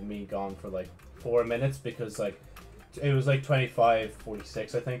roughly me gone for, like, 4 minutes. Because, like, it was, like,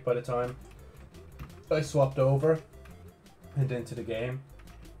 25:46, I think, by the time I swapped over and into the game.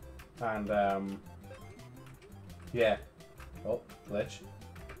 And, yeah. Oh, glitch.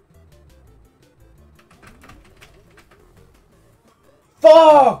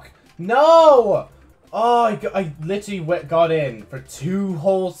 Fuck! No! Oh, I literally got in for 2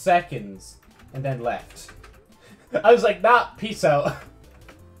 whole seconds and then left. I was like, nah, peace out.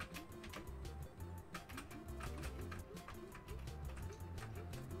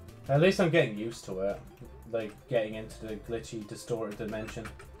 At least I'm getting used to it. Like, getting into the glitchy, distorted dimension.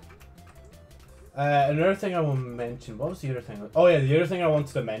 Another thing I will mention... What was the other thing? Oh yeah, the other thing I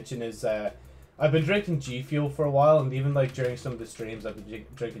wanted to mention is... I've been drinking G Fuel for a while, and even like during some of the streams I've been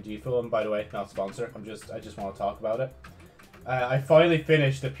drinking G Fuel, and by the way, not sponsor, I just want to talk about it. I finally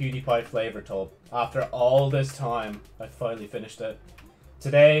finished the PewDiePie flavor tub. After all this time, I finally finished it.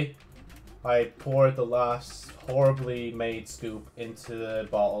 Today, I poured the last horribly made scoop into the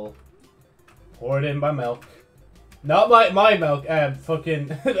bottle. Poured in my milk. Not my milk,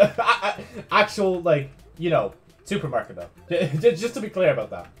 fucking actual, like, you know, supermarket milk. Just to be clear about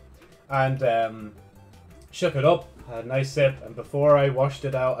that. And shook it up, had a nice sip, and before I washed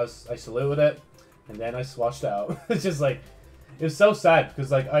it out, I saluted it, and then I swashed it out. It's just like, it was so sad,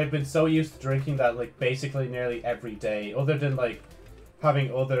 because like, I've been so used to drinking that like basically nearly every day, other than like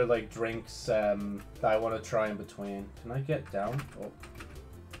having other like drinks that I want to try in between. Can I get down? Oh.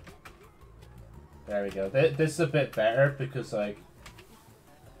 There we go. This is a bit better, because like,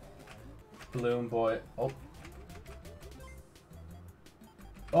 Balloon Boy, oh.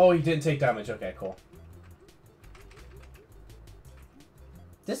 Oh, he didn't take damage. Okay, cool.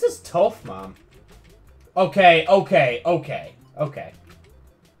 This is tough, man. Okay.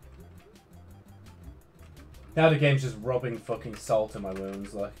 Now the game's just rubbing fucking salt in my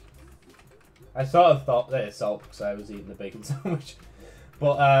wounds, like. I sort of thought that it's salt because I was eating the bacon sandwich.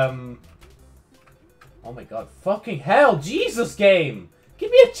 But, oh my god. Fucking hell. Jesus, game!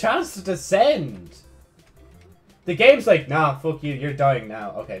 Give me a chance to descend! The game's like, nah, fuck you, you're dying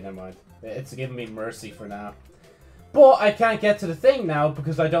now. Okay, never mind. It's giving me mercy for now. But I can't get to the thing now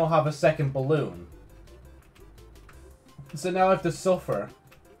because I don't have a second balloon. So now I have to suffer.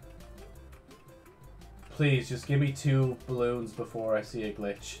 Please, just give me 2 balloons before I see a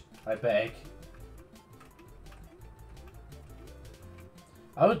glitch. I beg.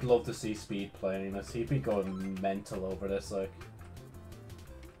 I would love to see Speed playing this. He'd be going mental over this,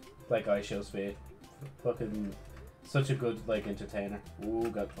 like I Show Speed. Fucking... Such a good, like, entertainer. Ooh,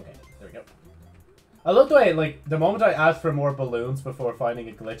 god. Okay, there we go. I love the way, like, the moment I ask for more balloons before finding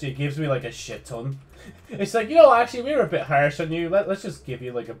a glitch, it gives me, like, a shit ton. It's like, you know, actually, we were a bit harsh on you. Let's just give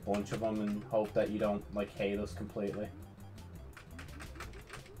you, like, a bunch of them and hope that you don't, like, hate us completely.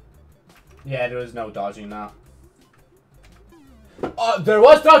 Yeah, there was no dodging that. Oh, there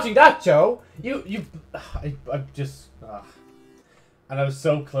was dodging that, Joe! I just... And I was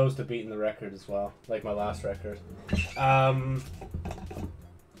so close to beating the record as well, like my last record. But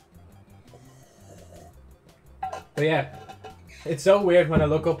yeah, it's so weird when I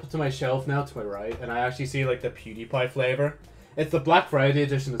look up to my shelf now to my right, and I actually see like the PewDiePie flavor. It's the Black Friday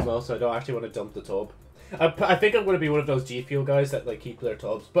edition as well, so I don't actually want to dump the tub. I think I'm going to be one of those G Fuel guys that like keep their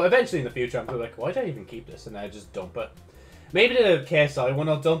tubs, but eventually in the future I'm going to be like, why did I even keep this? And I just dump it. Maybe the KSI one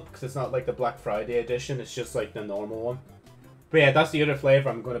I'll dump, because it's not like the Black Friday edition, it's just like the normal one. But yeah, that's the other flavour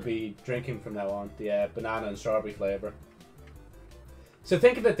I'm going to be drinking from now on. The banana and strawberry flavour. So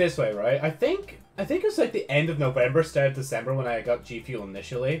think of it this way, right? I think it was like the end of November, start of December when I got G Fuel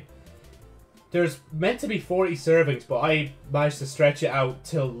initially. There's meant to be 40 servings, but I managed to stretch it out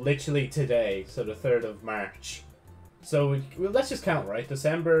till literally today. So the 3rd of March. So let's just count, right?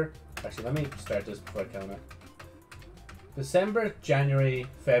 December... Actually, let me start this before I count it. December, January,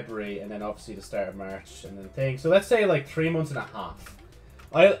 February, and then obviously the start of March, and then thing. So let's say like 3 months and a half.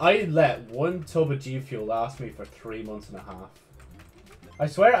 I let 1 tub of G Fuel last me for 3 months and a half. I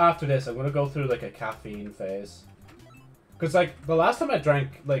swear after this I'm gonna go through like a caffeine phase. Cause like the last time I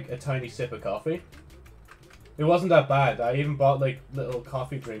drank like a tiny sip of coffee, it wasn't that bad. I even bought like little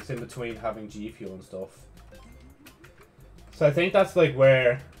coffee drinks in between having G Fuel and stuff. So I think that's like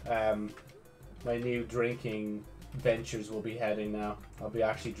where my new drinking ventures will be heading now. I'll be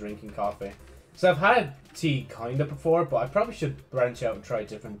actually drinking coffee. So I've had tea kind of before, but I probably should branch out and try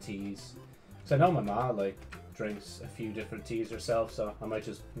different teas. So I know my ma like drinks a few different teas herself, so I might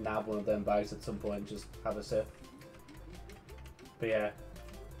just nab one of them bags at some point and just have a sip. But yeah,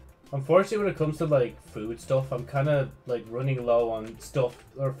 unfortunately when it comes to like food stuff, I'm kind of like running low on stuff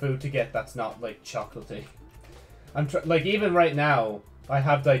or food to get that's not like chocolatey. Like even right now I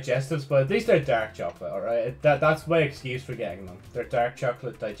have digestives, but at least they're dark chocolate, alright? That's my excuse for getting them. They're dark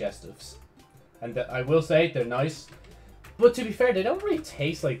chocolate digestives. And I will say, they're nice. But to be fair, they don't really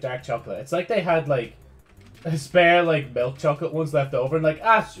taste like dark chocolate. It's like they had like a spare like milk chocolate ones left over and like,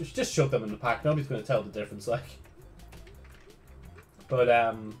 just shove them in the pack. Nobody's going to tell the difference, like.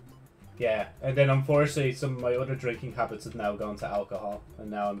 But yeah. And then unfortunately some of my other drinking habits have now gone to alcohol.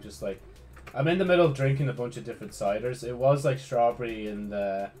 And now I'm just like, I'm in the middle of drinking a bunch of different ciders. It was like strawberry and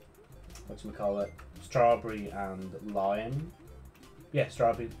whatchamacallit? Strawberry and lime. Yeah,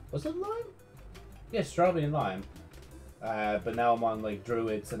 strawberry. Was it lime? Yeah, strawberry and lime. But now I'm on like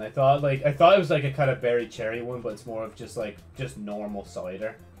druids, and I thought it was like a kind of berry cherry one, but it's more of just normal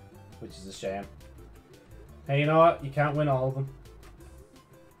cider, which is a shame. Hey, you know what? You can't win all of them.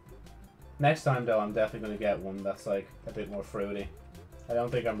 Next time though, I'm definitely gonna get one that's like a bit more fruity. I don't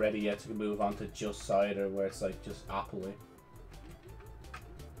think I'm ready yet to move on to just cider, where it's like just appley.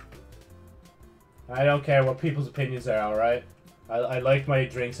 I don't care what people's opinions are, alright? I like my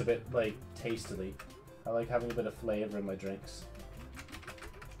drinks a bit like tastily. I like having a bit of flavour in my drinks.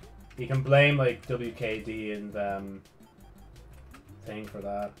 You can blame like WKD and thing for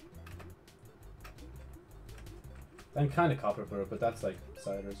that. And kind of copper brew, but that's like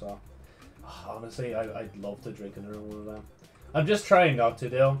cider as well. Oh, honestly, I'd love to drink another one of them. I'm just trying not to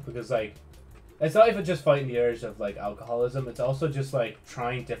though, because like, it's not even just fighting the urge of like alcoholism, it's also just like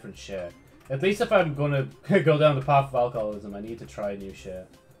trying different shit. At least if I'm gonna go down the path of alcoholism, I need to try new shit.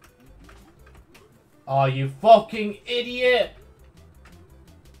 Oh, you fucking idiot!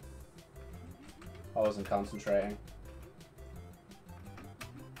 I wasn't concentrating.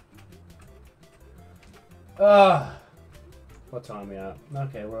 Ugh. What time are we at?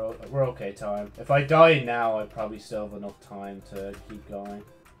 Okay, we're okay time. If I die now, I probably still have enough time to keep going.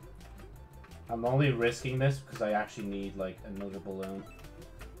 I'm only risking this because I actually need like another balloon.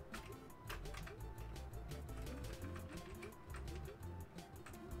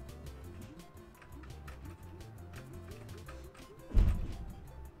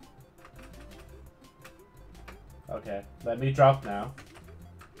 Okay, let me drop now.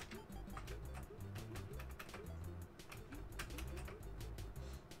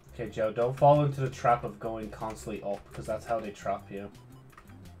 Okay, Joe, don't fall into the trap of going constantly up, because that's how they trap you.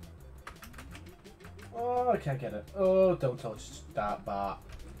 Oh, I can't get it. Oh, don't touch that bat.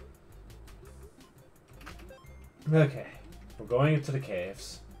 Okay, we're going into the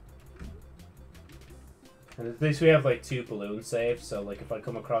caves. And at least we have like 2 balloons saved, so like if I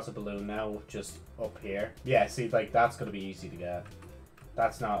come across a balloon now, just up here. Yeah, see, like that's gonna be easy to get.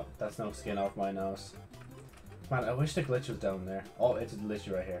 That's no skin off my nose. Man, I wish the glitch was down there. Oh, it's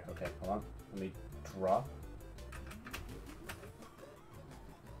literally right here. Okay, hold on. Let me drop.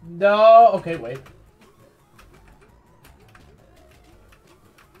 No! Okay, wait.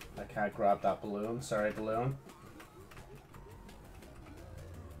 I can't grab that balloon. Sorry, balloon.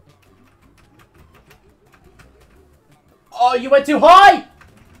 Oh, you went too high!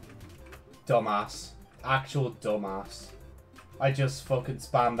 Dumbass. Actual dumbass. I just fucking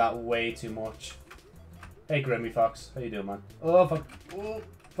spammed that way too much. Hey, Grimmy Fox. How you doing, man? Oh, fuck. Oh,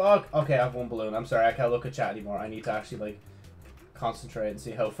 fuck. Okay, I have 1 balloon. I'm sorry, I can't look at chat anymore. I need to actually, like, concentrate and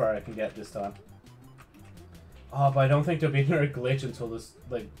see how far I can get this time. Oh, but I don't think there'll be another glitch until this,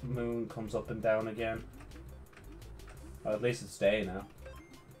 like, moon comes up and down again. Well, at least it's day now.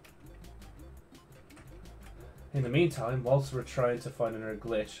 In the meantime, whilst we're trying to find another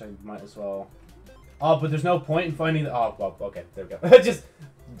glitch, I might as well... Oh, but there's no point in finding the... Oh, well, okay, there we go. Just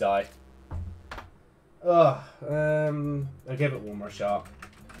die. Ugh, I'll give it one more shot.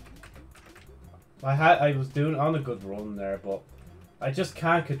 I was doing on a good run there, but I just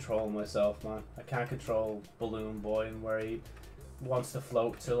can't control myself, man. I can't control Balloon Boy and where he wants to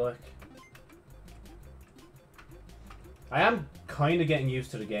float to, like. I am kind of getting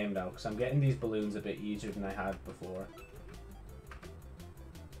used to the game now, because I'm getting these balloons a bit easier than I had before.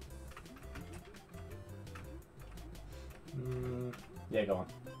 Yeah, go on.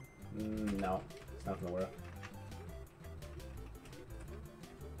 No, it's not gonna work.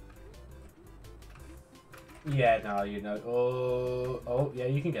 Yeah, no, you know. Oh, yeah,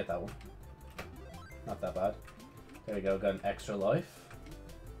 you can get that one. Not that bad. There we go, got an extra life.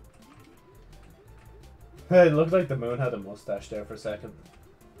 It looked like the moon had a mustache there for a second.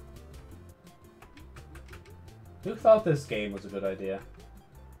 Who thought this game was a good idea?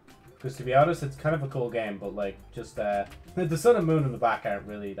 Because to be honest, it's kind of a cool game, but like, just the sun and moon in the back aren't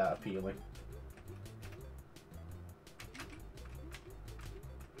really that appealing.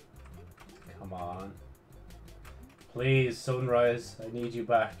 Come on. Please, sunrise, I need you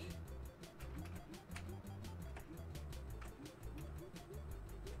back.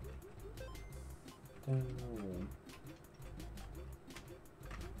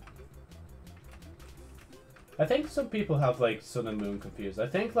 I think some people have like sun and moon confused. I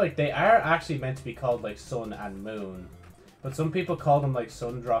think like they are actually meant to be called like sun and moon, but some people call them like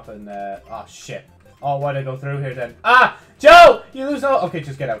sun drop and oh shit. Oh, why'd I go through here then? Ah, Joe, you lose all. Okay,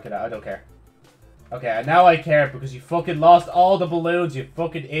 just get out, I don't care. Okay, now I care because you fucking lost all the balloons, you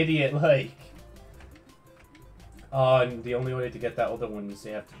fucking idiot. Like, oh, and the only way to get that other one is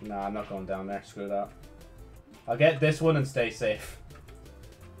you have to. Nah, I'm not going down there. Screw that. I'll get this one and stay safe.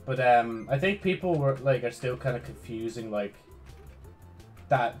 But I think people were like are still kind of confusing like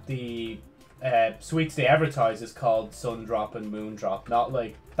that the sweets they advertise is called Sun Drop and Moon Drop. Not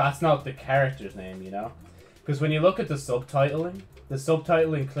like that's not the character's name, you know? Because when you look at the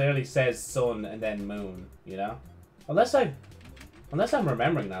subtitling clearly says sun and then moon, you know? Unless I'm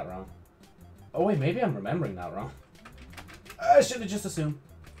remembering that wrong. Oh wait, maybe I'm remembering that wrong. I should have just assumed.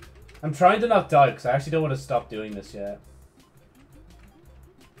 I'm trying to not die because I actually don't want to stop doing this yet.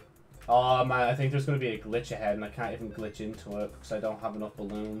 Oh man, I think there's going to be a glitch ahead and I can't even glitch into it because I don't have enough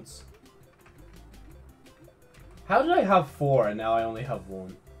balloons. How did I have 4 and now I only have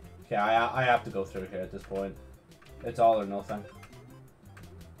 1? Okay, I have to go through here at this point. It's all or nothing.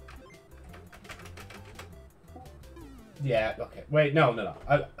 Yeah, okay. Wait, no.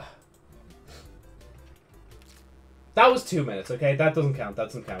 That was 2 minutes, okay? That doesn't count, that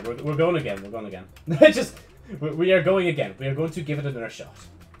doesn't count. We're going again, we're going again. We are going again. We are going to give it another shot.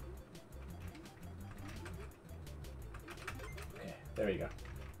 There you go.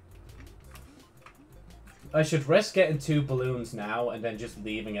 I should risk getting 2 balloons now and then just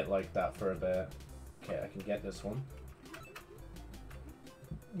leaving it like that for a bit. Okay, I can get this one.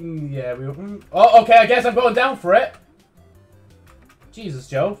 Yeah, oh, okay, I guess I'm going down for it. Jesus,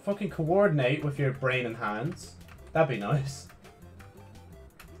 Joe. Fucking coordinate with your brain and hands. That'd be nice.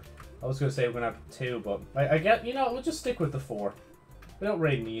 I was going to say we're going to have 2, but I get, you know, we'll just stick with the 4. We don't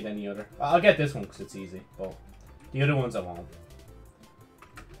really need any other. I'll get this one because it's easy, but the other ones I won't.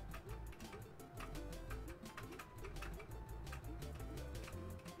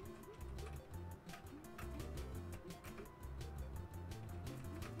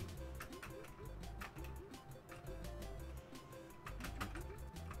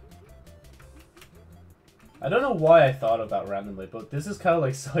 I don't know why I thought of that randomly, but this is kind of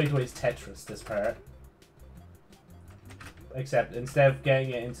like sideways Tetris, this part. Except instead of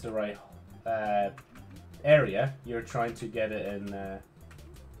getting it into the right area, you're trying to get it in,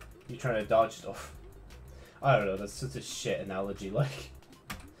 you're trying to dodge stuff. I don't know, that's such a shit analogy, like.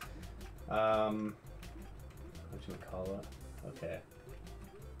 What do you call it? Okay.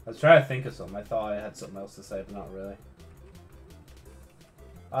 I was trying to think of something, I thought I had something else to say, but not really.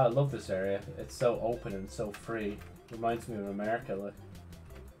 I love this area. It's so open and so free. Reminds me of America, like.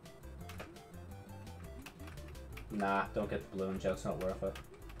 Nah, don't get the balloon, Joe. It's not worth it.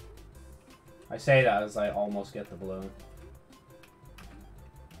 I say that as I almost get the balloon.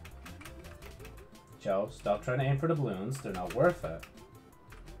 Joe, stop trying to aim for the balloons. They're not worth it.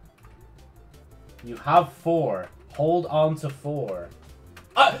 You have 4. Hold on to 4.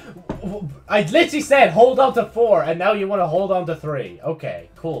 I literally said hold on to 4 and now you want to hold on to 3. Okay,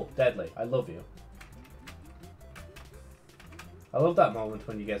 cool. Deadly. I love you. I love that moment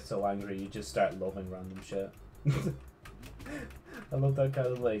when you get so angry you just start loving random shit. I love that kind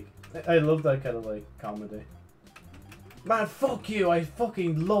of like comedy. Man, fuck you. I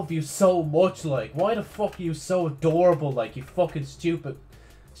fucking love you so much. Like, why the fuck are you so adorable? Like, you fucking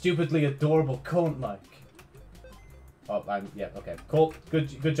stupidly adorable cunt. Like. Oh, yeah, okay, cool.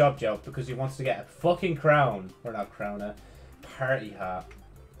 Good job, Joe, because he wants to get a fucking crown. Or not crown, a party hat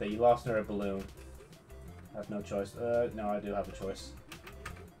that you lost near a balloon. I have no choice. No, I do have a choice.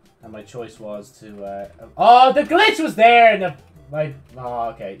 And my choice was to, oh, the glitch was there! And oh,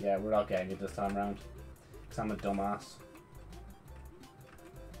 okay, yeah, we're not getting it this time around. Because I'm a dumbass.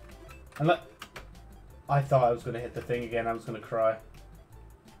 And look, I thought I was going to hit the thing again. I was going to cry.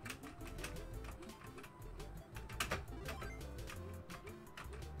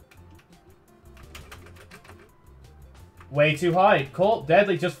 Way too high. Cool.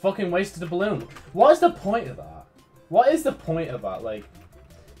 Deadly. Just fucking wasted a balloon. What is the point of that? What is the point of that? Like,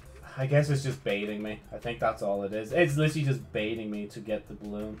 I guess it's just baiting me. I think that's all it is. It's literally just baiting me to get the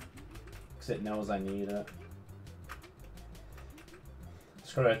balloon. Because it knows I need it.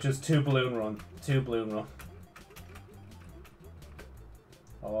 Screw it, just 2 balloon run. 2 balloon run.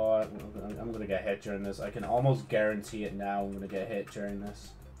 Oh, I'm gonna get hit during this. I can almost guarantee it now. I'm gonna get hit during this.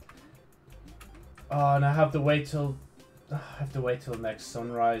 Oh, and I have to wait till next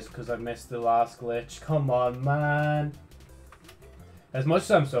sunrise because I missed the last glitch. Come on, man. As much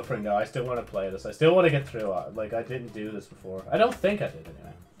as I'm suffering though, I still want to play this. I still want to get through it. Like, I didn't do this before. I don't think I did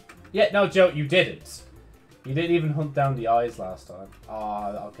anyway. Yeah, no, Joe, you didn't. You didn't even hunt down the eyes last time.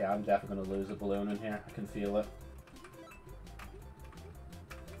 Oh, okay, I'm definitely going to lose a balloon in here. I can feel it.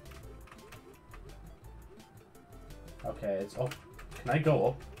 Okay, it's up. Can I go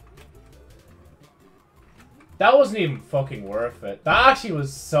up? That wasn't even fucking worth it. That actually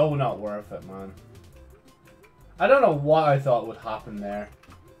was so not worth it, man. I don't know what I thought would happen there.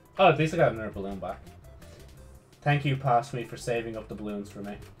 Oh, at least I got another balloon back. Thank you, Past Me, for saving up the balloons for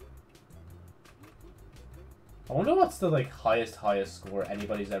me. I wonder what's the like highest score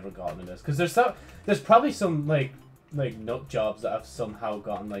anybody's ever gotten in this. Because there's probably some like nut jobs that have somehow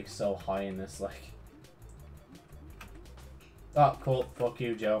gotten like so high in this like. Oh, cool. Fuck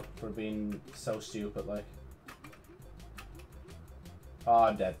you, Joe, for being so stupid, like. Oh,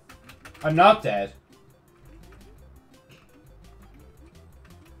 I'm dead. I'm not dead.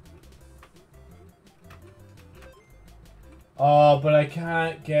 Oh, but I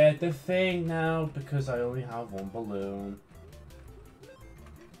can't get the thing now because I only have 1 balloon.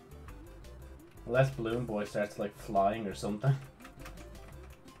 Unless Balloon Boy starts, like, flying or something.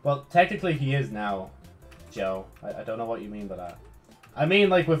 Well, technically he is now, Joe. I don't know what you mean by that. I mean,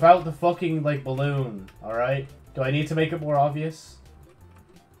 like, without the fucking, like, balloon, alright? Do I need to make it more obvious?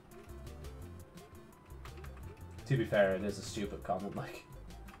 To be fair, it is a stupid comment, like,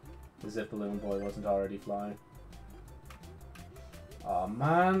 as if Balloon Boy wasn't already flying. Oh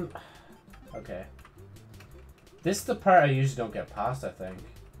man. Okay. This is the part I usually don't get past, I think.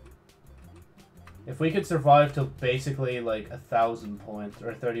 If we could survive till basically like 1,000 points,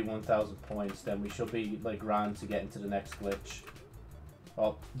 or 31,000 points, then we should be like grand to get into the next glitch.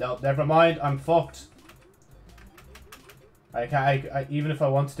 Oh, no, never mind, I'm fucked. I can't, even if I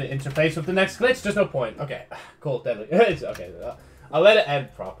wanted to interface with the next glitch, there's no point. Okay, cool, deadly. Okay, I'll let it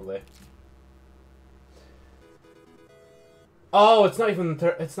end properly. Oh, it's not even,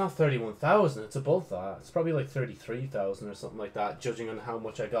 it's not 31,000, it's above that. It's probably like 33,000 or something like that, judging on how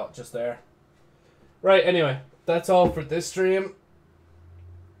much I got just there. Right, anyway, that's all for this stream.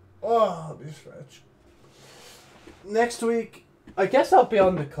 Oh, I'll be stretch. Next week, I guess I'll be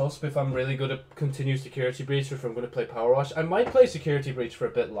on the cusp if I'm really good at continued Security Breach or if I'm going to play Power Wash. I might play Security Breach for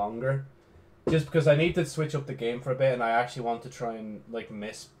a bit longer, just because I need to switch up the game for a bit and I actually want to try and like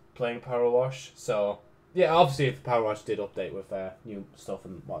miss playing Power Wash, so... Yeah, obviously if Power Wash did update with new stuff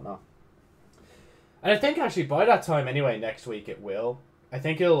and whatnot. And I think actually by that time anyway, next week it will. I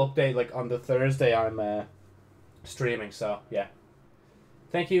think it'll update like on the Thursday I'm streaming, so yeah.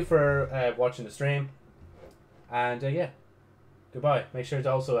 Thank you for watching the stream. And yeah, goodbye. Make sure to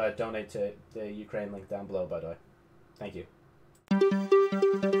also donate to the Ukraine link down below, by the way. Thank you.